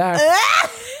 y'all, we're back.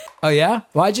 Oh, yeah?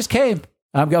 Well, I just came.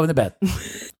 I'm going to bed.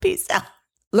 Peace out.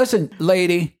 Listen,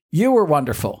 lady, you were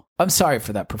wonderful. I'm sorry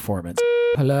for that performance.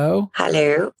 Hello?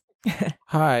 Hello.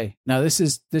 Hi. Now, this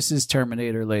is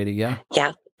Terminator lady, yeah?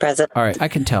 Yeah, present. All right. I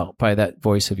can tell by that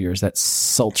voice of yours, that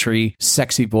sultry,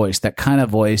 sexy voice, that kind of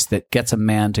voice that gets a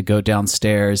man to go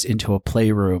downstairs into a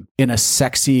playroom in a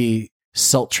sexy,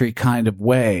 sultry kind of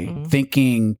way,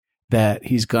 thinking that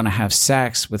he's going to have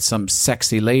sex with some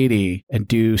sexy lady and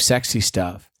do sexy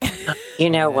stuff. You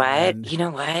know what? You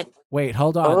know what? Wait,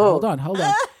 hold on.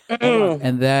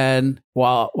 And then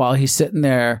while he's sitting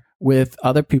there with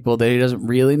other people that he doesn't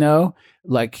really know,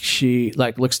 like she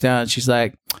like looks down and she's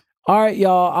like, all right,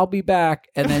 y'all, I'll be back.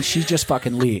 And then she just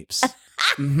fucking leaves.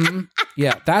 Mm-hmm.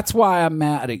 Yeah, that's why I'm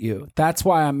mad at you. That's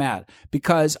why I'm mad.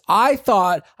 Because I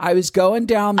thought I was going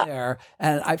down there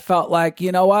and I felt like,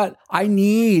 you know what? I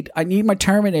need my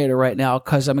Terminator right now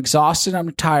because I'm exhausted,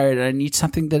 I'm tired, and I need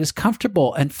something that is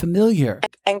comfortable and familiar.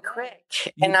 And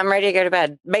quick. And I'm ready to go to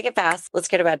bed. Make it fast. Let's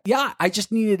go to bed. Yeah, I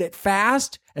just needed it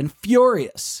fast and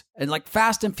furious. And like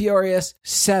Fast and Furious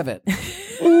 7.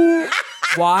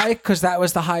 Why? Because that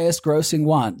was the highest grossing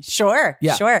one. Sure,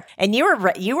 yeah. Sure. And you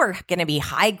were going to be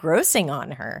high grossing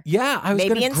on her. Yeah, I was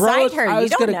maybe gonna inside gross, her. You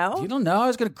don't know. You don't know. I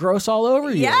was going to gross all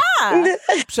over you. Yeah.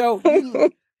 So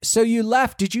you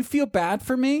left. Did you feel bad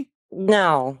for me?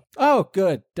 No. Oh,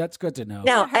 good. That's good to know.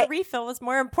 No, her refill was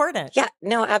more important. Yeah.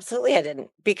 No, absolutely, I didn't,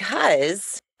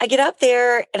 because I get up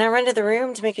there and I run to the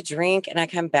room to make a drink and I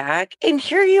come back and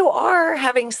here you are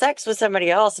having sex with somebody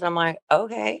else. And I'm like,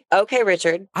 okay,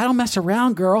 Richard. I don't mess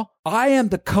around, girl. I am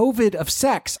the COVID of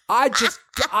sex.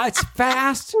 It's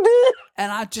fast.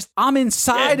 And I'm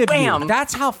inside of you.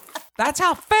 That's how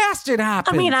fast it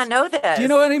happens. I mean, I know this. Do you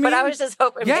know what I mean? But I was just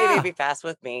hoping maybe it'd be fast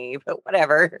with me, but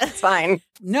whatever. It's fine.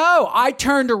 No, I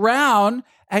turned around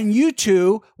and you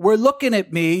two were looking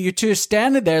at me. You two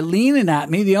standing there leaning at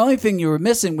me. The only thing you were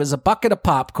missing was a bucket of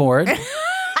popcorn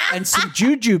and some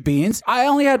juju beans. I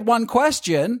only had one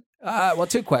question.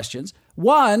 Two questions.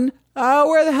 One,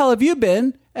 where the hell have you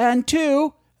been? And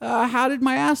two, how did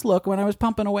my ass look when I was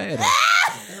pumping away at it?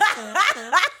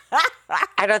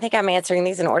 I don't think I'm answering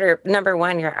these in order. Number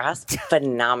one, your ass,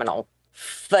 phenomenal.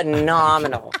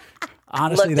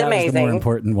 Honestly, looked that amazing. was the more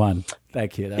important one.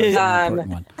 Thank you. That was the more important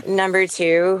one. Number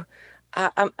two,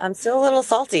 I'm still a little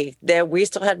salty that we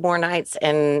still had more nights,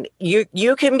 and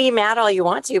you can be mad all you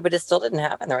want to, but it still didn't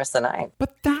happen the rest of the night.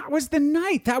 But that was the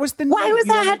night. Why was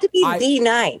that had to be the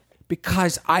night?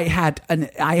 Because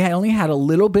I only had a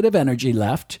little bit of energy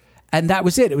left. And that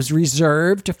was it. It was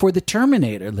reserved for the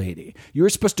Terminator lady. You were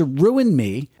supposed to ruin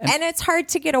me. And it's hard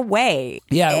to get away.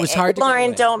 Yeah, it was hard to get away.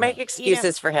 Lauren, don't make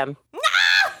excuses for him.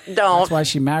 Don't. That's why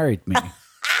she married me.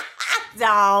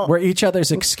 No. We're each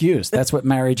other's excuse. That's what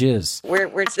marriage is.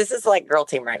 This is like girl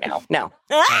team right now. No.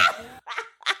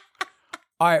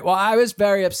 All right. Well, I was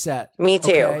very upset. Me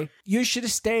too. Okay? You should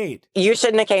have stayed. You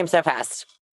shouldn't have came so fast.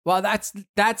 Well, that's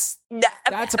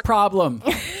a problem.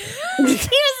 He was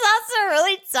also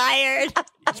really tired.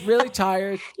 He's really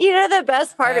tired. You know the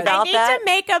best part about that? I need to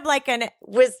make him like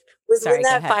was Sorry, when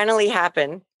that finally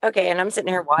happened. Okay, and I'm sitting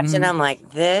here watching. I'm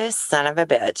like, this son of a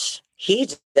bitch. He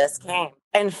just came.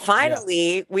 And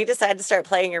finally, we decided to start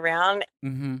playing around.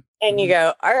 And you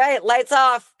go, all right, lights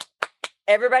off.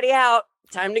 Everybody out.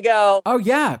 Time to go. Oh,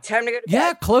 yeah. Time to go to bed.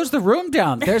 Yeah, close the room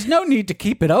down. There's no need to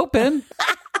keep it open.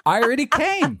 I already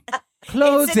came.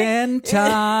 Closing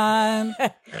time.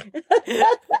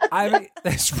 I mean,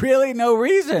 there's really no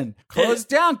reason. Close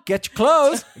down. Get your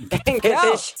clothes.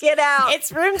 Get out.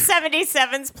 It's room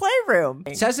 77's playroom.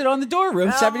 It says it on the door.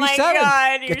 Room 77. My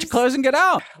God, get your clothes and get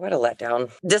out. What a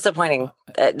letdown. Disappointing.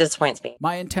 That disappoints me.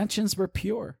 My intentions were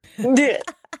pure.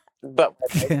 But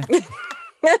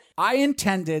I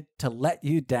intended to let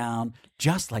you down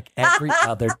just like every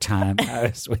other time I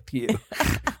was with you.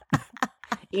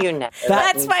 You never.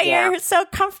 That's why you're so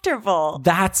comfortable.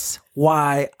 That's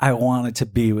why I wanted to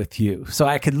be with you. So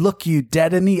I could look you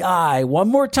dead in the eye one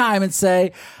more time and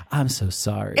say, I'm so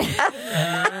sorry.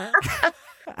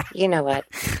 You know what?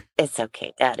 It's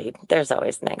okay, Daddy. There's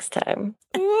always next time.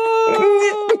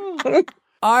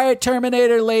 All right,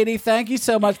 Terminator lady, thank you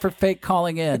so much for fake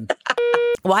calling in.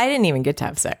 Well, I didn't even get to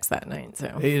have sex that night,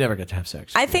 so you never get to have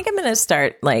sex. I think I'm gonna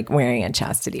start like wearing a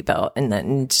chastity belt and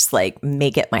then just like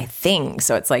make it my thing,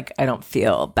 so it's like I don't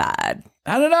feel bad.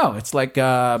 I don't know. It's like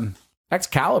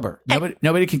Excalibur.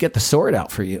 Nobody can get the sword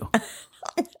out for you.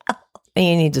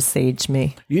 You need to sage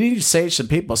me. You need to sage some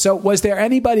people. So, was there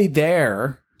anybody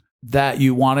there that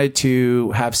you wanted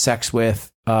to have sex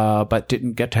with, but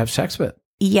didn't get to have sex with?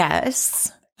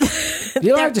 Yes. You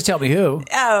don't have to tell me who.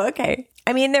 Oh, okay.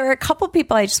 I mean, there were a couple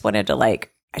people I just wanted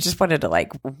to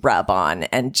rub on,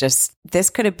 and just,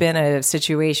 this could have been a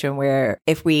situation where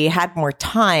if we had more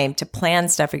time to plan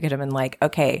stuff, we could have been like,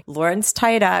 okay, Lauren's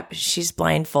tied up. She's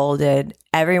blindfolded.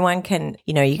 Everyone can,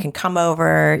 you can come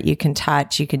over, you can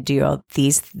touch, you can do all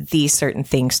these certain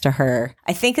things to her.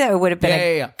 I think that would have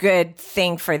been a good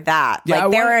thing for that. Yeah,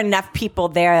 there were enough people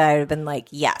there that I would have been like,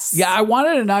 yes. Yeah. I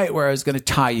wanted a night where I was going to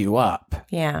tie you up.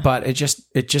 Yeah. But it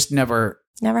just never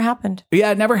happened.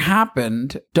 Yeah, it never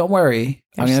happened. Don't worry.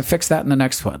 I'm going to fix that in the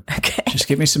next one. Okay. Just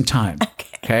give me some time.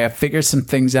 Okay. I figured some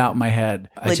things out in my head.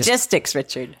 Logistics,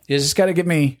 Richard. You just got to give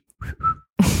me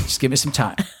some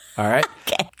time. All right.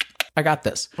 Okay. I got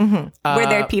this. Mm-hmm. Were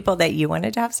there people that you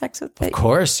wanted to have sex with? Of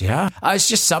course. Yeah. It's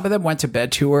just some of them went to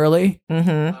bed too early.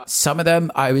 Mm-hmm. Some of them,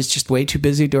 I was just way too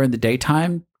busy during the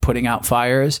daytime, putting out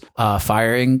fires,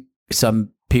 firing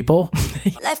some people.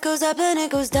 Life goes up and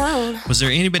it goes down. Was there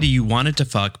anybody you wanted to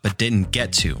fuck but didn't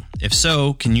get to? If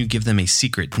so, can you give them a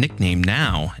secret nickname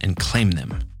now and claim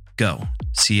them? Go.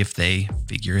 See if they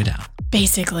figure it out.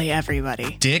 Basically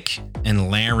everybody. Dick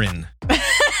and Laren.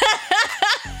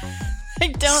 I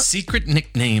don't. Secret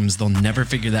nicknames. They'll never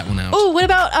figure that one out. Oh, what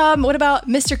about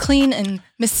Mr. Clean and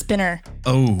Miss Spinner?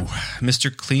 Oh,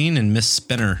 Mr. Clean and Miss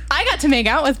Spinner. I got to make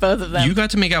out with both of them. You got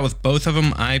to make out with both of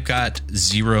them. I've got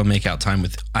zero makeout time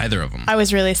with either of them. I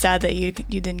was really sad that you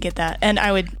didn't get that, and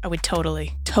I would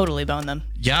totally bone them.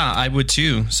 Yeah, I would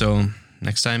too. So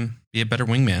next time Be a better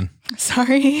wingman.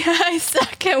 Sorry, I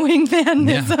suck at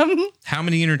wingmanism. How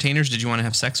many entertainers did you want to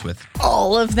have sex with?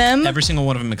 All of them. Every single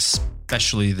one of them,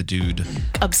 especially the dude.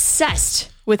 Obsessed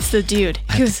with the dude.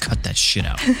 I had to cut that shit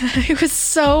out. He was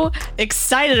so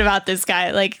excited about this guy.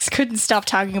 Like, couldn't stop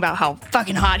talking about how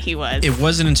fucking hot he was. It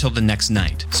wasn't until the next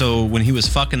night. So when he was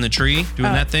fucking the tree,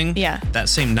 doing that thing, yeah. That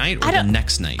same night or the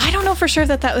next night? I don't know for sure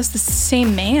that was the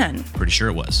same man. Pretty sure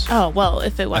it was. Oh, well,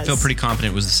 if it was. I feel pretty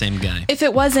confident it was the same guy. If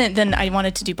it wasn't, then I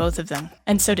wanted to do both of them.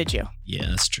 And so did you. Yeah,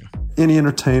 that's true. Any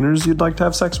entertainers you'd like to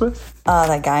have sex with?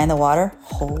 That guy in the water.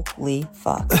 Holy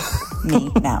fuck.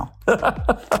 Me now.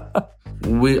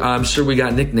 I'm sure we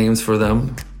got nicknames for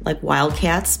them. Like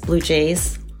Wildcats, Blue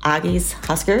Jays, Aggies,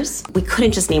 Huskers. We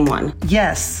couldn't just name one.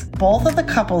 Yes, both of the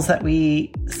couples that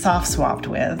we soft swapped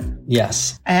with.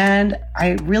 Yes. And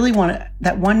I really want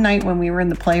that one night when we were in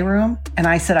the playroom and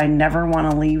I said I never want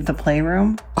to leave the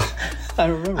playroom. I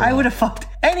remember. I would have fucked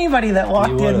anybody that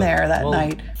walked in there that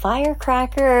night.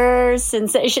 Firecrackers,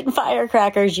 Sensation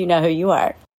Firecrackers, you know who you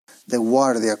are.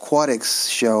 The aquatics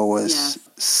show was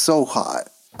so hot.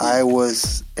 I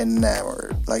was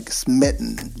enamored, like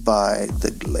smitten by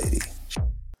the lady.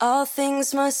 All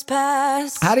things must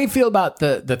pass. How do you feel about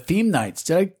the theme nights?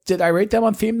 Did I rate them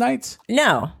on theme nights?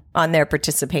 No, on their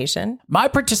participation. My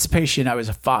participation, I was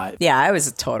a 5. Yeah, I was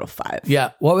a total 5.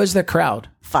 Yeah. What was the crowd?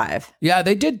 5. Yeah,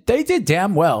 they did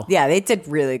damn well. Yeah, they did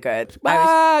really good.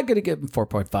 I'm going to give them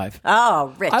 4.5.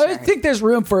 Oh, Richard. I think there's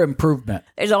room for improvement.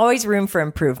 There's always room for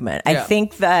improvement. I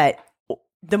think that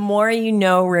the more you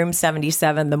know Room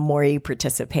 77, the more you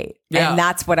participate. Yeah. And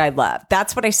that's what I love.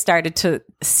 That's what I started to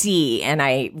see, and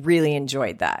I really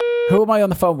enjoyed that. Who am I on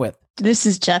the phone with? This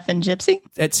is Jeff and Gypsy.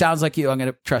 It sounds like you. I'm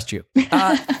going to trust you.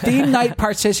 Theme night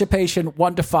participation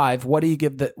 1 to 5. What do you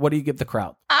give the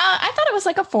crowd? I thought it was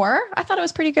like a 4. I thought it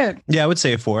was pretty good. Yeah, I would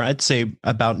say a 4. I'd say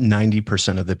about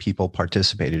 90% of the people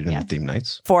participated in the theme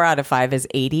nights. 4 out of 5 is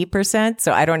 80%.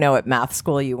 So I don't know what math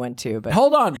school you went to, but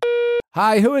hold on.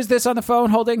 Hi, who is this on the phone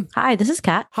holding? Hi, this is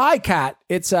Kat. Hi, Kat.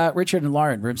 It's Richard and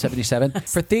Lauren, Room 77,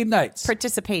 for theme nights.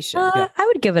 Participation. I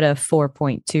would give it a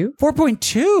 4.2.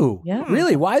 4.2? Yeah.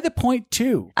 Really? Why the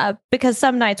 0.2? Because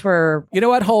some nights were... You know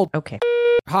what? Hold. Okay.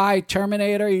 Hi,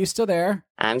 Terminator. Are you still there?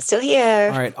 I'm still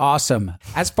here. All right, awesome.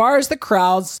 As far as the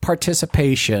crowd's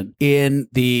participation in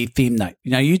the theme night,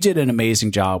 you did an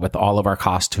amazing job with all of our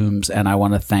costumes, and I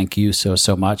want to thank you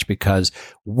so much because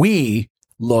we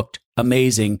looked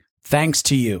amazing thanks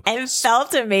to you. And it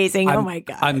felt amazing. Oh my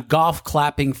God. I'm golf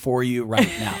clapping for you right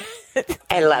now.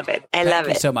 I love it. Thank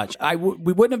you so much.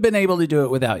 We wouldn't have been able to do it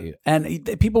without you. And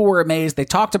people were amazed. They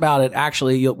talked about it.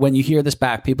 Actually, when you hear this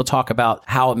back, people talk about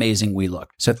how amazing we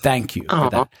look. So thank you for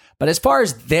that. But as far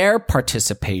as their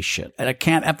participation, and I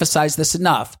can't emphasize this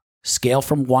enough, scale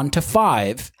from 1 to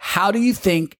 5, how do you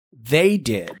think they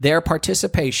did their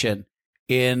participation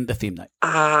in the theme night?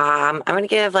 I'm going to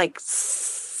give like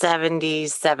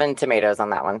 77 tomatoes on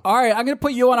that one. All right, I'm going to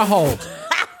put you on a hold.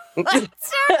 Terminator!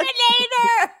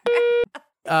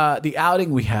 The outing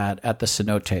we had at the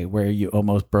cenote where you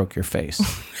almost broke your face.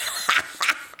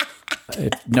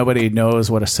 If nobody knows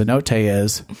what a cenote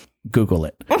is, Google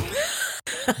it.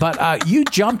 But you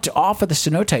jumped off of the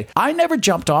cenote. I never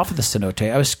jumped off of the cenote.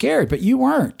 I was scared, but you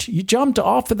weren't. You jumped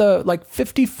off of the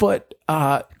 50-foot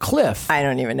cliff. I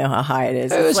don't even know how high it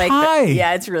is. It was high.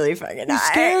 Yeah, it's really fucking high. You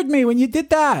scared me when you did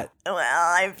that. Well,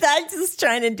 I'm just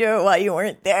trying to do it while you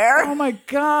weren't there. Oh my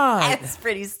God. That's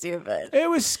pretty stupid. It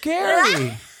was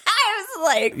scary. I was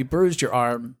like... You bruised your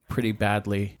arm pretty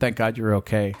badly. Thank God you're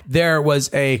okay. There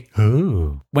was a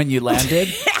when you landed.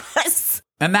 Yes.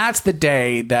 And that's the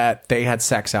day that they had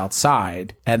sex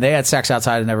outside. And they had sex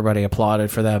outside and everybody applauded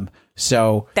for them.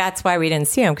 So that's why we didn't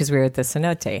see them, because we were at the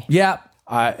cenote. Yeah.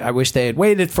 I wish they had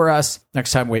waited for us.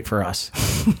 Next time, wait for us.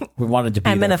 We wanted to be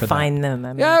I'm there going for to find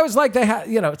them. Yeah, it was like they had,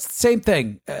 it's the same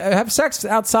thing. Have sex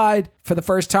outside for the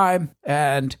first time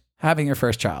and having your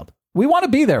first child. We want to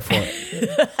be there for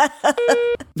it.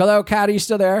 Hello, Kat, are you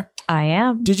still there? I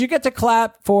am. Did you get to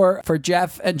clap for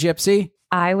Jeff and Gypsy?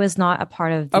 I was not a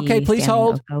part of the... Okay, please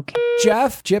hold. Okay.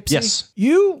 Jeff, Gypsy, yes.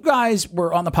 You guys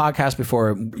were on the podcast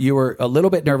before. You were a little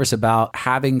bit nervous about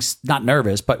having, not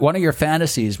nervous, but one of your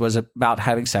fantasies was about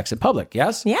having sex in public,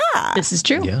 yes? Yeah. This is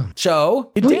true. Yeah.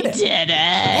 So, you did it. Did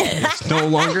it. It's no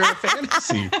longer a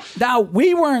fantasy. Now,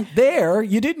 we weren't there.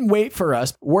 You didn't wait for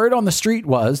us. Word on the street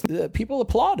was people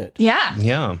applauded. Yeah.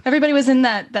 Yeah. Everybody was in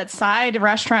that side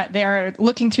restaurant there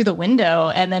looking through the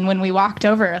window. And then when we walked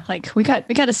over, we got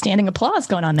a standing applause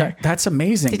going on there. That's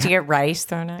amazing. Did you get rice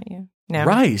thrown at you? No.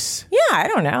 Rice? Yeah, I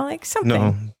don't know. Something.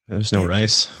 No, there's no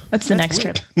rice. That's the next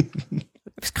trip.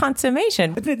 was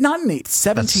consummation. But not in the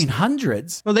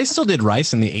 1700s. Well, they still did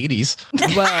rice in the 80s.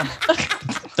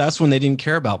 Well, that's when they didn't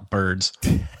care about birds.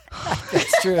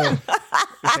 That's true.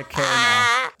 They care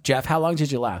now. Jeff, how long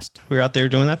did you last? We were out there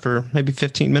doing that for maybe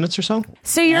 15 minutes or so.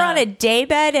 So you're on a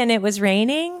daybed and it was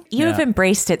raining? You have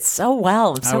embraced it so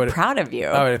well. I'm so proud of you.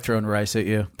 I would have thrown rice at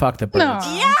you. Fuck the birds.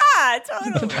 Yeah,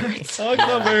 totally. Fuck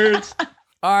the birds.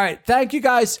 All right, thank you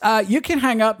guys. You can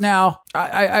hang up now.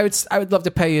 I would love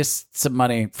to pay you some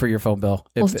money for your phone bill.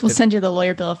 We'll send you the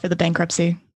lawyer bill for the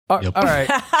bankruptcy. All right.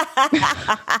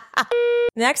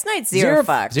 Next night, zero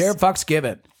fucks. Zero fucks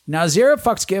given. Now, zero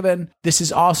fucks given. This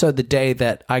is also the day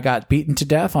that I got beaten to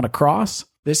death on a cross.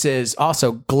 This is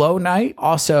also glow night.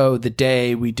 Also the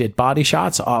day we did body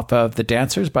shots off of the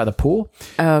dancers by the pool.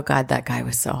 Oh, God, that guy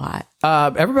was so hot.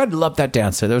 Everybody loved that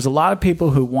dancer. There was a lot of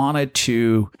people who wanted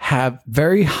to have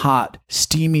very hot,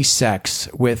 steamy sex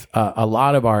with a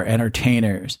lot of our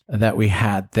entertainers that we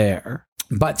had there.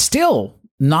 But still,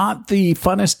 not the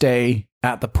funnest day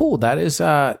at the pool. That is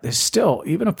still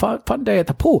even a fun day at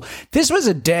the pool. This was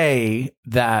a day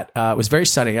that was very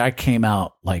sunny. I came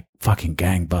out like fucking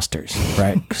gangbusters,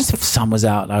 right? Because the sun was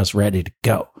out and I was ready to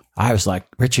go. I was like,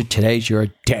 Richard, today's your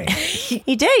day.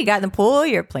 You did. You got in the pool.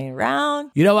 You're playing around.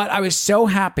 You know what? I was so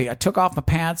happy. I took off my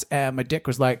pants and my dick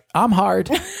was like, I'm hard.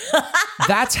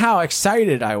 That's how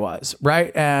excited I was,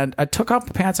 right? And I took off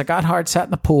my pants. I got hard, sat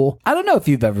in the pool. I don't know if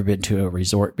you've ever been to a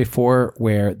resort before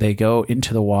where they go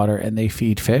into the water and they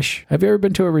feed fish. Have you ever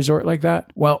been to a resort like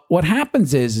that? Well, what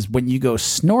happens is when you go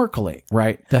snorkeling,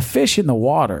 right? The fish in the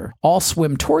water all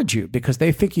swim towards you because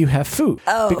they think you have food.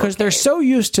 Because they're so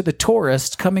used to the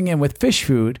tourists coming in with fish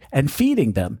food and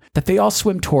feeding them that they all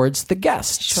swim towards the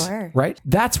guests. Sure. Right?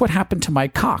 That's what happened to my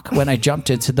cock when I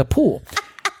jumped into the pool.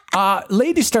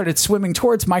 Ladies started swimming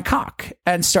towards my cock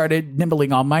and started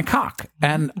nibbling on my cock.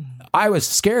 And I was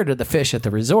scared of the fish at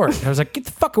the resort. I was like, get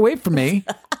the fuck away from me,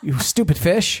 you stupid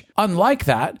fish. Unlike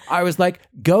that, I was like,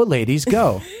 go ladies,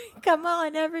 go. Come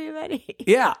on, everybody.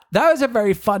 Yeah, that was a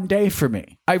very fun day for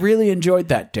me. I really enjoyed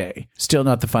that day. Still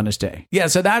not the funnest day. Yeah,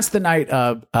 so that's the night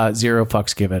of zero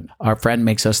fucks given. Our friend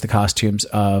makes us the costumes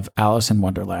of Alice in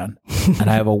Wonderland. And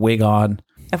I have a wig on.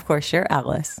 Of course, you're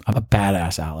Alice. I'm a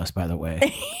badass Alice, by the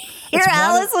way. Your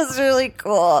Alice was really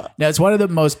cool. Now, it's one of the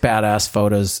most badass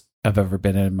photos I've ever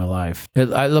been in my life. It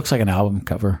looks like an album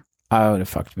cover. I would have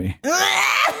fucked me.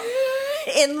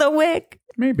 In the wig.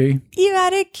 Maybe. You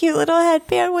had a cute little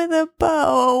headband with a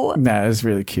bow. No, it was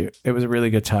really cute. It was a really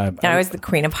good time. I was the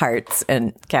Queen of Hearts,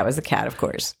 and Kat was the cat, of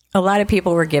course. A lot of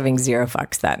people were giving zero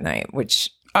fucks that night, which...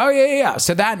 Oh, yeah.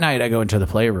 So that night I go into the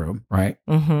playroom, right?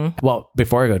 Mm-hmm. Well,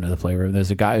 before I go into the playroom,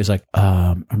 there's a guy who's like,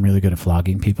 I'm really good at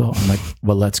flogging people. I'm like,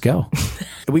 well, let's go.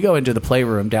 We go into the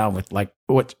playroom down with like,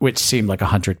 which seemed like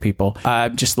 100 people.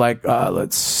 I'm just like,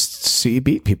 let's see you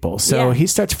beat people. So he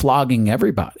starts flogging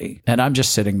everybody. And I'm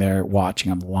just sitting there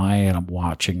watching. I'm lying and I'm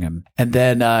watching him. And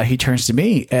then he turns to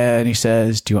me and he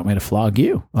says, do you want me to flog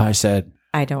you? I said,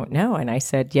 I don't know. And I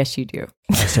said, yes, you do.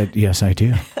 I said, yes, I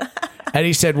do. And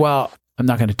he said, well, I'm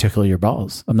not going to tickle your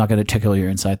balls. I'm not going to tickle your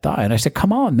inside thigh. And I said,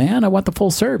 come on, man. I want the full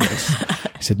service.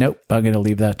 He said, nope, I'm going to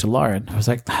leave that to Lauren. I was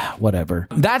like, whatever.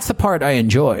 That's the part I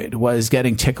enjoyed, was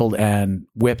getting tickled and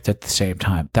whipped at the same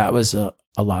time. That was a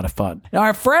lot of fun. Now,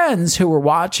 our friends who were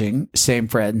watching, same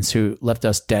friends who left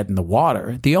us dead in the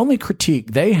water, the only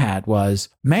critique they had was,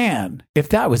 man, if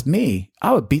that was me,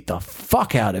 I would beat the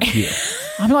fuck out of you.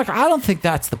 I'm like, I don't think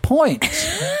that's the point.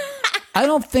 I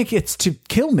don't think it's to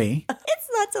kill me. It's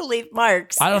not to leave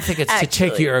marks. I don't think it's to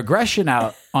take your aggression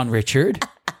out on Richard.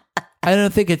 I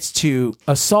don't think it's to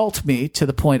assault me to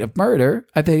the point of murder.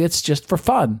 I think it's just for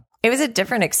fun. It was a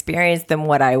different experience than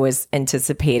what I was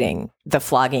anticipating the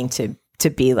flogging to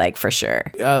be like, for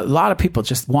sure. A lot of people,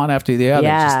 just one after the other,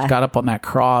 Yeah. just got up on that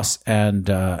cross and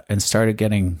started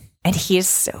getting... And he is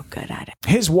so good at it.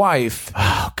 His wife,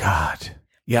 oh God.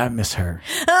 Yeah, I miss her.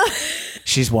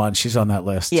 She's one. She's on that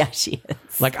list. Yeah, she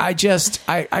is. Like,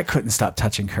 I couldn't stop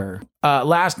touching her.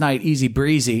 Last night, easy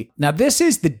breezy. Now, this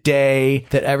is the day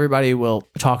that everybody will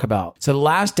talk about. So the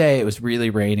last day, it was really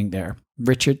raining there.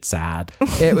 Richard, sad.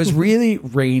 It was really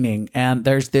raining. And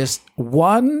there's this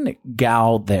one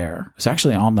gal there. It's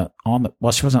actually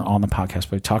well, she wasn't on the podcast,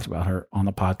 but we talked about her on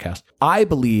the podcast. I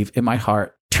believe in my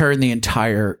heart, turned the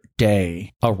entire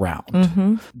day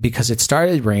around because it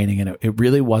started raining and it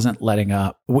really wasn't letting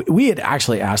up. We had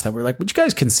actually asked them, we're like, would you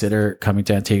guys consider coming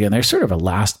to Antigua? And they're sort of a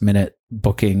last minute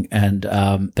booking. And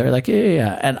they're like,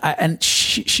 yeah. And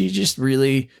she just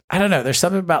really, I don't know, there's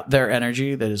something about their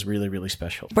energy that is really, really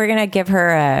special. We're going to give her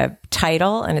a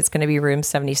title and it's going to be Room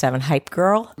 77 Hype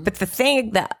Girl. But the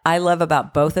thing that I love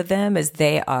about both of them is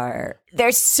they're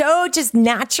so just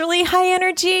naturally high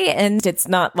energy, and it's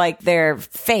not like they're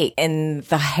fake in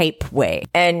the hype way.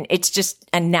 And it's just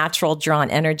a natural drawn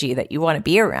energy that you want to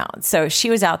be around. So she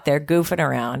was out there goofing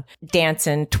around,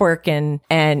 dancing, twerking.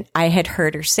 And I had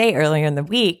heard her say earlier in the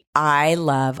week, I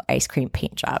love Ice Cream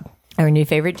Paint Job, our new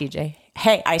favorite DJ.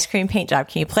 Hey, Ice Cream Paint Job,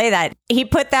 can you play that? He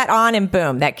put that on and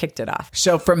boom, that kicked it off.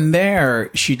 So from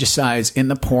there, she decides in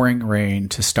the pouring rain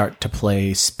to start to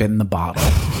play Spin the Bottle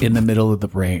in the middle of the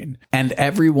rain. And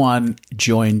everyone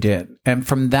joined in. And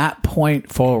from that point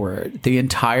forward, the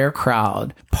entire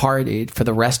crowd partied for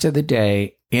the rest of the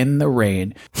day in the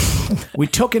rain. We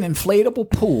took an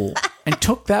inflatable pool and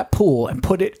took that pool and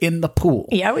put it in the pool.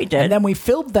 Yeah, we did. And then we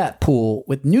filled that pool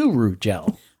with Nuru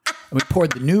gel. And we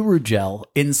poured the Nuru gel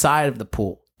inside of the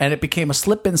pool, and it became a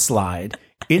slip and slide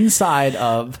inside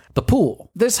of the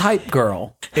pool. This hype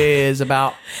girl is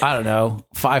about, I don't know,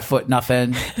 5 foot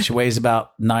nothing. She weighs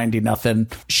about 90 nothing.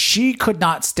 She could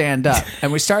not stand up.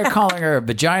 And we started calling her a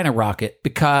vagina rocket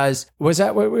because, was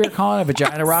that what we were calling a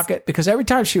vagina rocket? Because every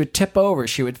time she would tip over,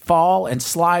 she would fall and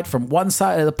slide from one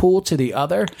side of the pool to the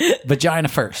other, vagina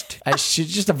first.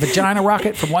 She's just a vagina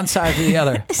rocket from one side to the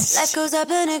other. That goes up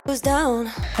and it goes down.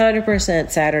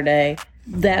 100% Saturday.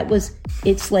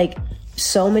 It's like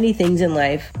so many things in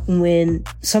life when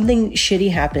something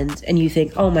shitty happens and you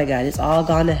think, oh my God, it's all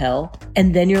gone to hell.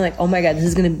 And then you're like, oh my God,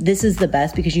 this is the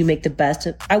best, because you make the best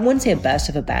of, I wouldn't say a best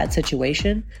of a bad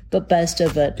situation, but best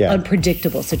of an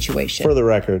unpredictable situation. For the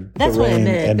record, that's what I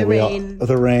meant.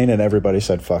 The rain, and everybody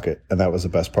said fuck it. And that was the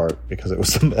best part, because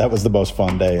that was the most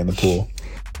fun day in the pool.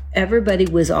 Everybody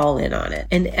was all in on it,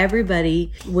 and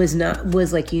everybody was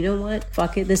like, you know what,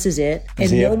 fuck it, this is it.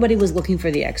 And nobody was looking for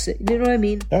the exit. You know what I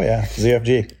mean? Oh yeah,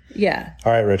 ZFG. Yeah.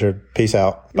 All right, Richard, peace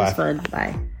out. Bye. It was fun.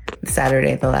 Bye.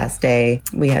 Saturday, the last day,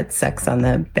 we had sex on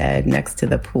the bed next to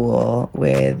the pool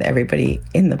with everybody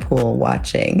in the pool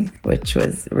watching, which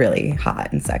was really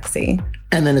hot and sexy.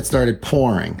 And then it started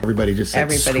pouring. Everybody just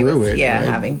said, screw it. Yeah, right?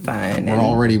 having fun. We're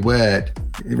already wet.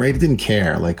 Right? It didn't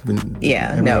care. Like,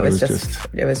 it was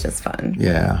just fun.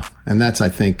 Yeah. And that's, I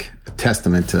think, a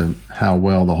testament to how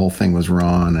well the whole thing was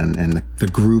run, and the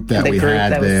group that we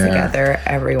had there. Was together,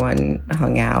 everyone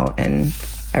hung out and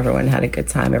everyone had a good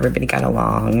time. Everybody got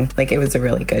along. Like, it was a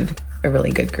really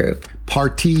good group.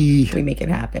 Party. We make it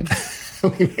happen.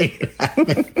 We make it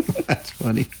happen. That's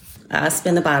funny.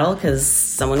 Spin the bottle because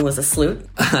someone was a sloot.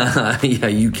 Yeah,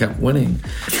 you kept winning.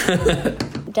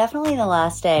 Definitely the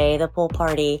last day, the pool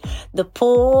party. The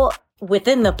pool,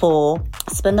 within the pool,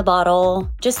 spin the bottle,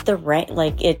 just the rain,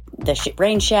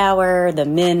 rain shower, the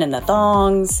men and the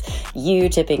thongs, you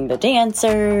tipping the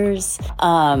dancers,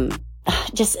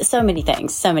 just so many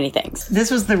things.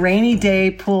 This was the rainy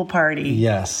day pool party.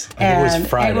 Yes. And it was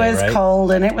Friday, it was right?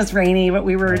 cold and it was rainy, but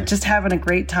we were just having a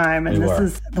great time. And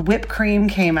the whipped cream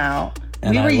came out.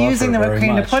 And we were using the whipped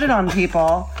cream to put it on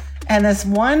people. And this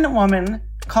one woman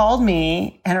called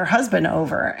me and her husband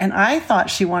over, and I thought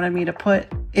she wanted me to put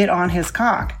it on his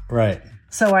cock. Right.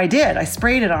 So I did. I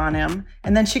sprayed it on him.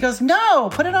 And then she goes, no,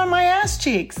 put it on my ass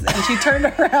cheeks. And she turned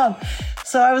around.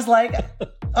 So I was like,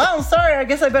 oh, sorry, I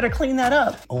guess I better clean that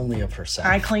up. Only of herself.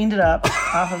 I cleaned it up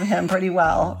off of him pretty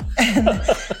well. And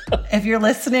if you're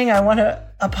listening, I want to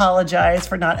apologize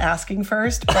for not asking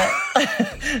first. But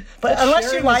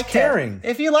unless you liked it.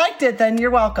 If you liked it, then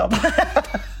you're welcome.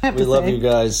 We love you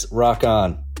guys. Rock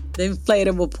on. The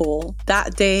inflatable pool.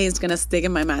 That day is going to stick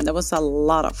in my mind. That was a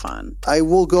lot of fun. I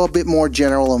will go a bit more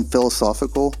general and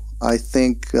philosophical. I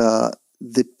think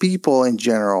the people in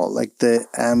general, like the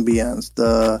ambience,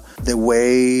 the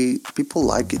way people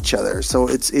like each other. So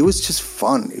it was just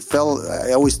fun. It felt,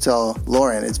 I always tell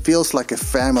Lauren, it feels like a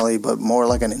family, but more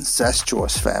like an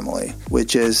incestuous family,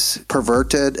 which is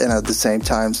perverted and at the same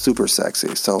time super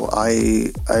sexy. So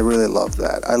I really love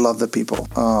that. I love the people.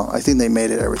 I think they made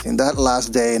it everything. That last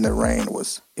day in the rain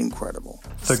was incredible.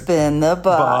 Spin the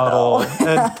bottle.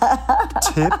 And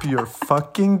tip your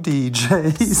fucking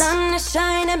DJs. Sun is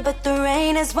shining, but the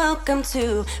rain is welcome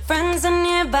too. Friends are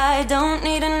nearby, don't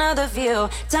need another view.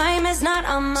 Time is not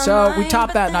on my So we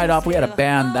topped that night off. We had a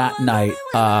band that night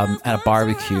at a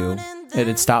barbecue. It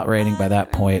had stopped raining by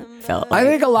that point. I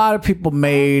think a lot of people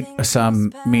made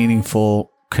some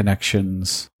meaningful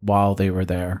connections while they were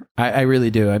there. I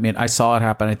really do. I mean, I saw it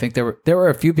happen. I think there were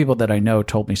a few people that I know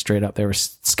told me straight up they were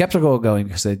skeptical of going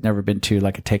because they'd never been to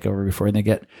like a takeover before, and they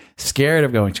get scared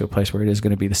of going to a place where it is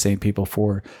going to be the same people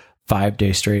for 5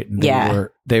 days straight. And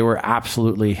they were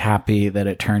absolutely happy that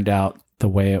it turned out the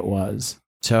way it was.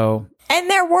 So, and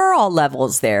there were all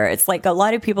levels there. It's like a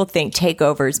lot of people think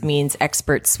takeovers means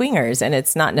expert swingers, and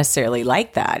it's not necessarily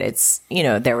like that. It's, you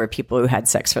know, there were people who had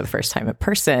sex for the first time in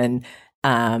person,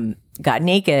 got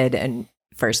naked and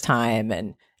first time.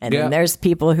 And then there's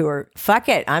people who are, fuck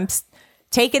it, I'm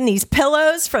taking these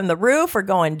pillows from the roof. We're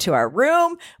going to our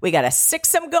room. We got a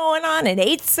sixsome going on, an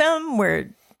eightsome.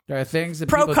 There are things that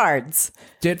pro people cards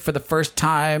did for the first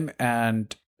time,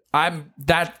 and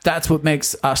that's what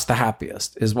makes us the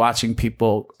happiest, is watching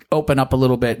people open up a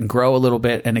little bit and grow a little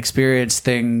bit and experience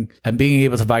thing and being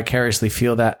able to vicariously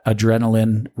feel that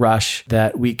adrenaline rush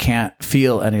that we can't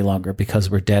feel any longer because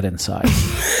we're dead inside.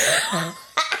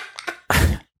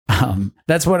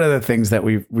 That's one of the things that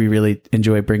we really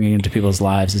enjoy bringing into people's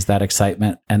lives, is that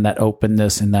excitement and that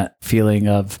openness and that feeling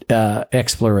of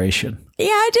exploration.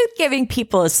 Yeah, just giving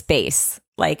people a space.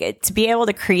 Like, to be able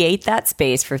to create that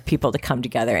space for people to come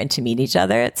together and to meet each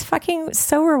other, it's fucking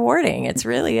so rewarding. It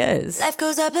really is. Life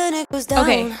goes up and it goes down.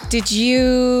 Okay, did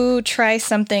you try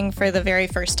something for the very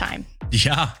first time?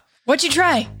 Yeah. What'd you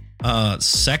try?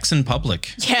 Sex in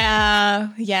public.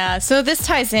 Yeah. So this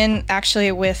ties in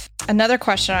actually with another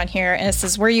question on here, and it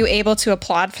says, were you able to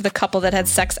applaud for the couple that had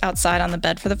sex outside on the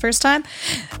bed for the first time?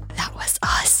 That was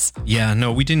us. Yeah,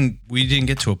 no, we didn't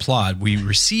get to applaud. We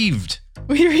received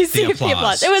the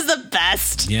applause. It was the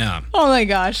best. Yeah. Oh my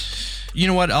gosh. You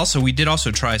know what? Also, we did also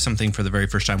try something for the very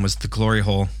first time, was the glory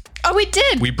hole. Oh, we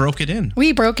did. We broke it in.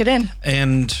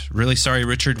 And really sorry,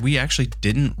 Richard, we actually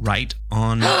didn't write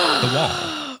on the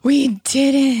wall. We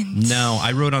didn't. No,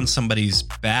 I wrote on somebody's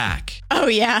back. Oh,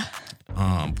 yeah.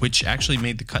 Which actually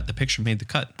made the cut. The picture made the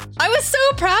cut. I was so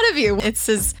proud of you. It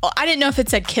says, well, I didn't know if it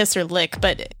said kiss or lick,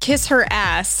 but kiss her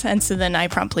ass. And so then I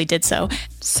promptly did so.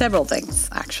 Several things,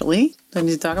 actually. Do I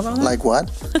need to talk about that? Like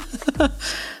what?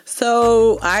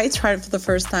 So I tried for the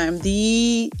first time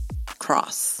the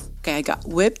cross. Okay, I got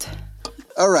whipped.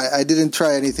 All right, I didn't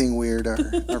try anything weird or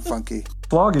funky.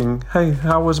 Vlogging. Hey,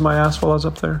 how was my ass while I was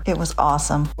up there? It was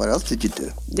awesome. What else did you do?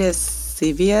 This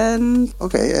Sivian.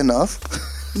 Okay, enough.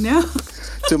 No.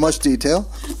 Too much detail.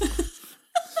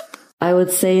 I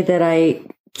would say that I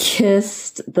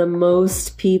kissed the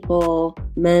most people,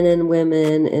 men and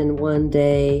women, in one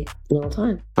day in all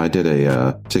time. I did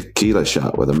a tequila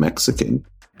shot with a Mexican.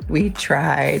 We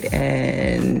tried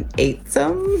and ate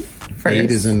some. Eight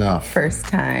is enough. First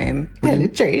time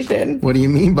penetration. What do you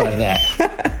mean by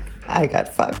that? I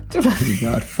got fucked. You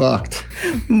got fucked.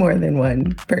 More than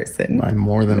one person. By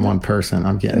more than one person.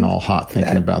 I'm getting all hot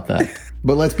thinking about that.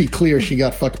 But let's be clear, she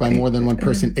got fucked by more than one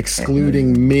person,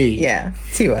 excluding me. Yeah,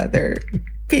 2 other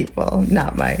people,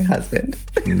 not my husband.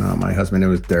 Not my husband. It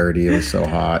was dirty. It was so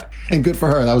hot. And good for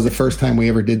her. That was the first time we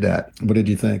ever did that. What did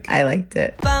you think? I liked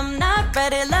it. If I'm not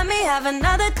ready, let me have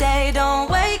another day. Don't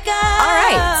wake up. All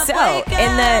right. So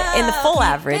in the full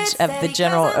average of the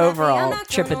general overall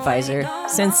TripAdvisor,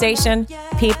 sensation,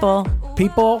 people,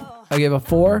 I give a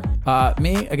 4.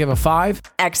 Me, I give a 5.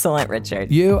 Excellent,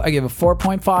 Richard. You, I give a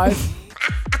 4.5.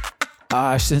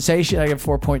 Sensation, I give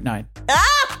 4.9.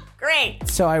 Ah, great.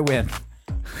 So I win.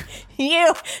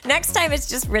 You. Next time it's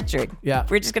just Richard. Yeah.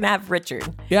 We're just going to have Richard.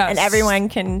 Yeah. And everyone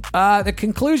can. The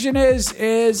conclusion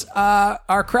is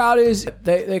our crowd is,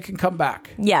 they can come back.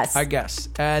 Yes. I guess.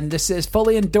 And this is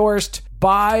fully endorsed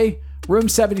by Room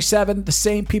 77, the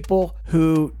same people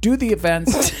who do the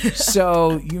events.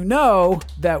 So you know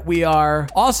that we are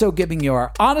also giving you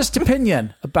our honest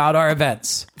opinion about our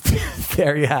events.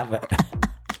 There you have it.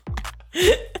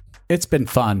 It's been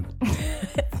fun.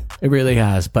 It really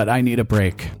has, but I need a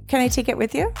break. Can I take it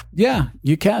with you? Yeah,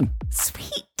 you can.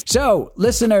 Sweet. So,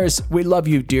 listeners, we love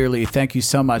you dearly. Thank you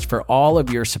so much for all of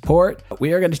your support.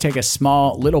 We are going to take a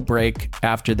small little break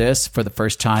after this for the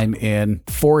first time in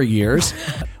 4 years.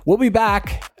 We'll be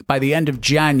back by the end of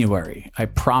January. I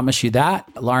promise you that.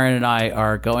 Lauren and I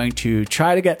are going to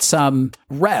try to get some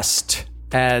rest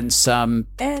and some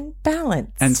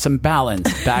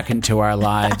balance back into our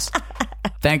lives.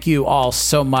 Thank you all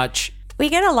so much. We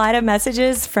get a lot of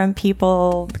messages from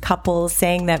couples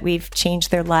saying that we've changed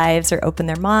their lives or opened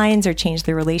their minds or changed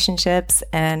their relationships.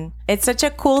 And it's such a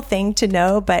cool thing to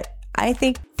know, but I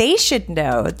think they should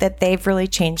know that they've really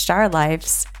changed our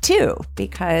lives too,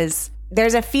 because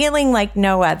there's a feeling like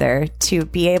no other to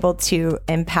be able to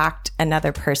impact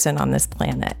another person on this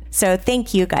planet. So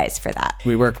thank you guys for that.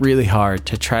 We work really hard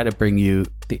to try to bring you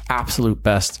the absolute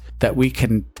best that we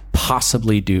can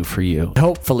possibly do for you.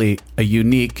 Hopefully, a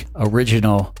unique,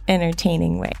 original,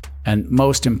 entertaining way. And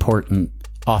most important,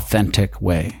 authentic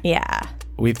way. Yeah.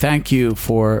 We thank you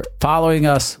for following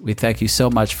us. We thank you so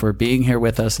much for being here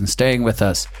with us and staying with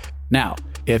us. Now,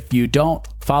 if you don't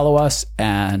follow us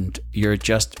and you're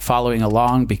just following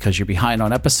along because you're behind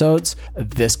on episodes,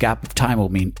 this gap of time will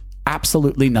mean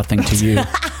absolutely nothing to you.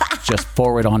 Just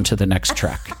forward on to the next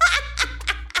track.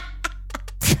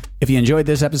 If you enjoyed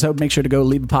this episode, make sure to go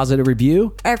leave a positive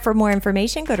review. Or for more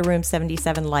information, go to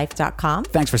room77life.com.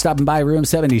 Thanks for stopping by Room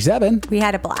 77. We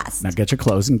had a blast. Now get your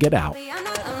clothes and get out.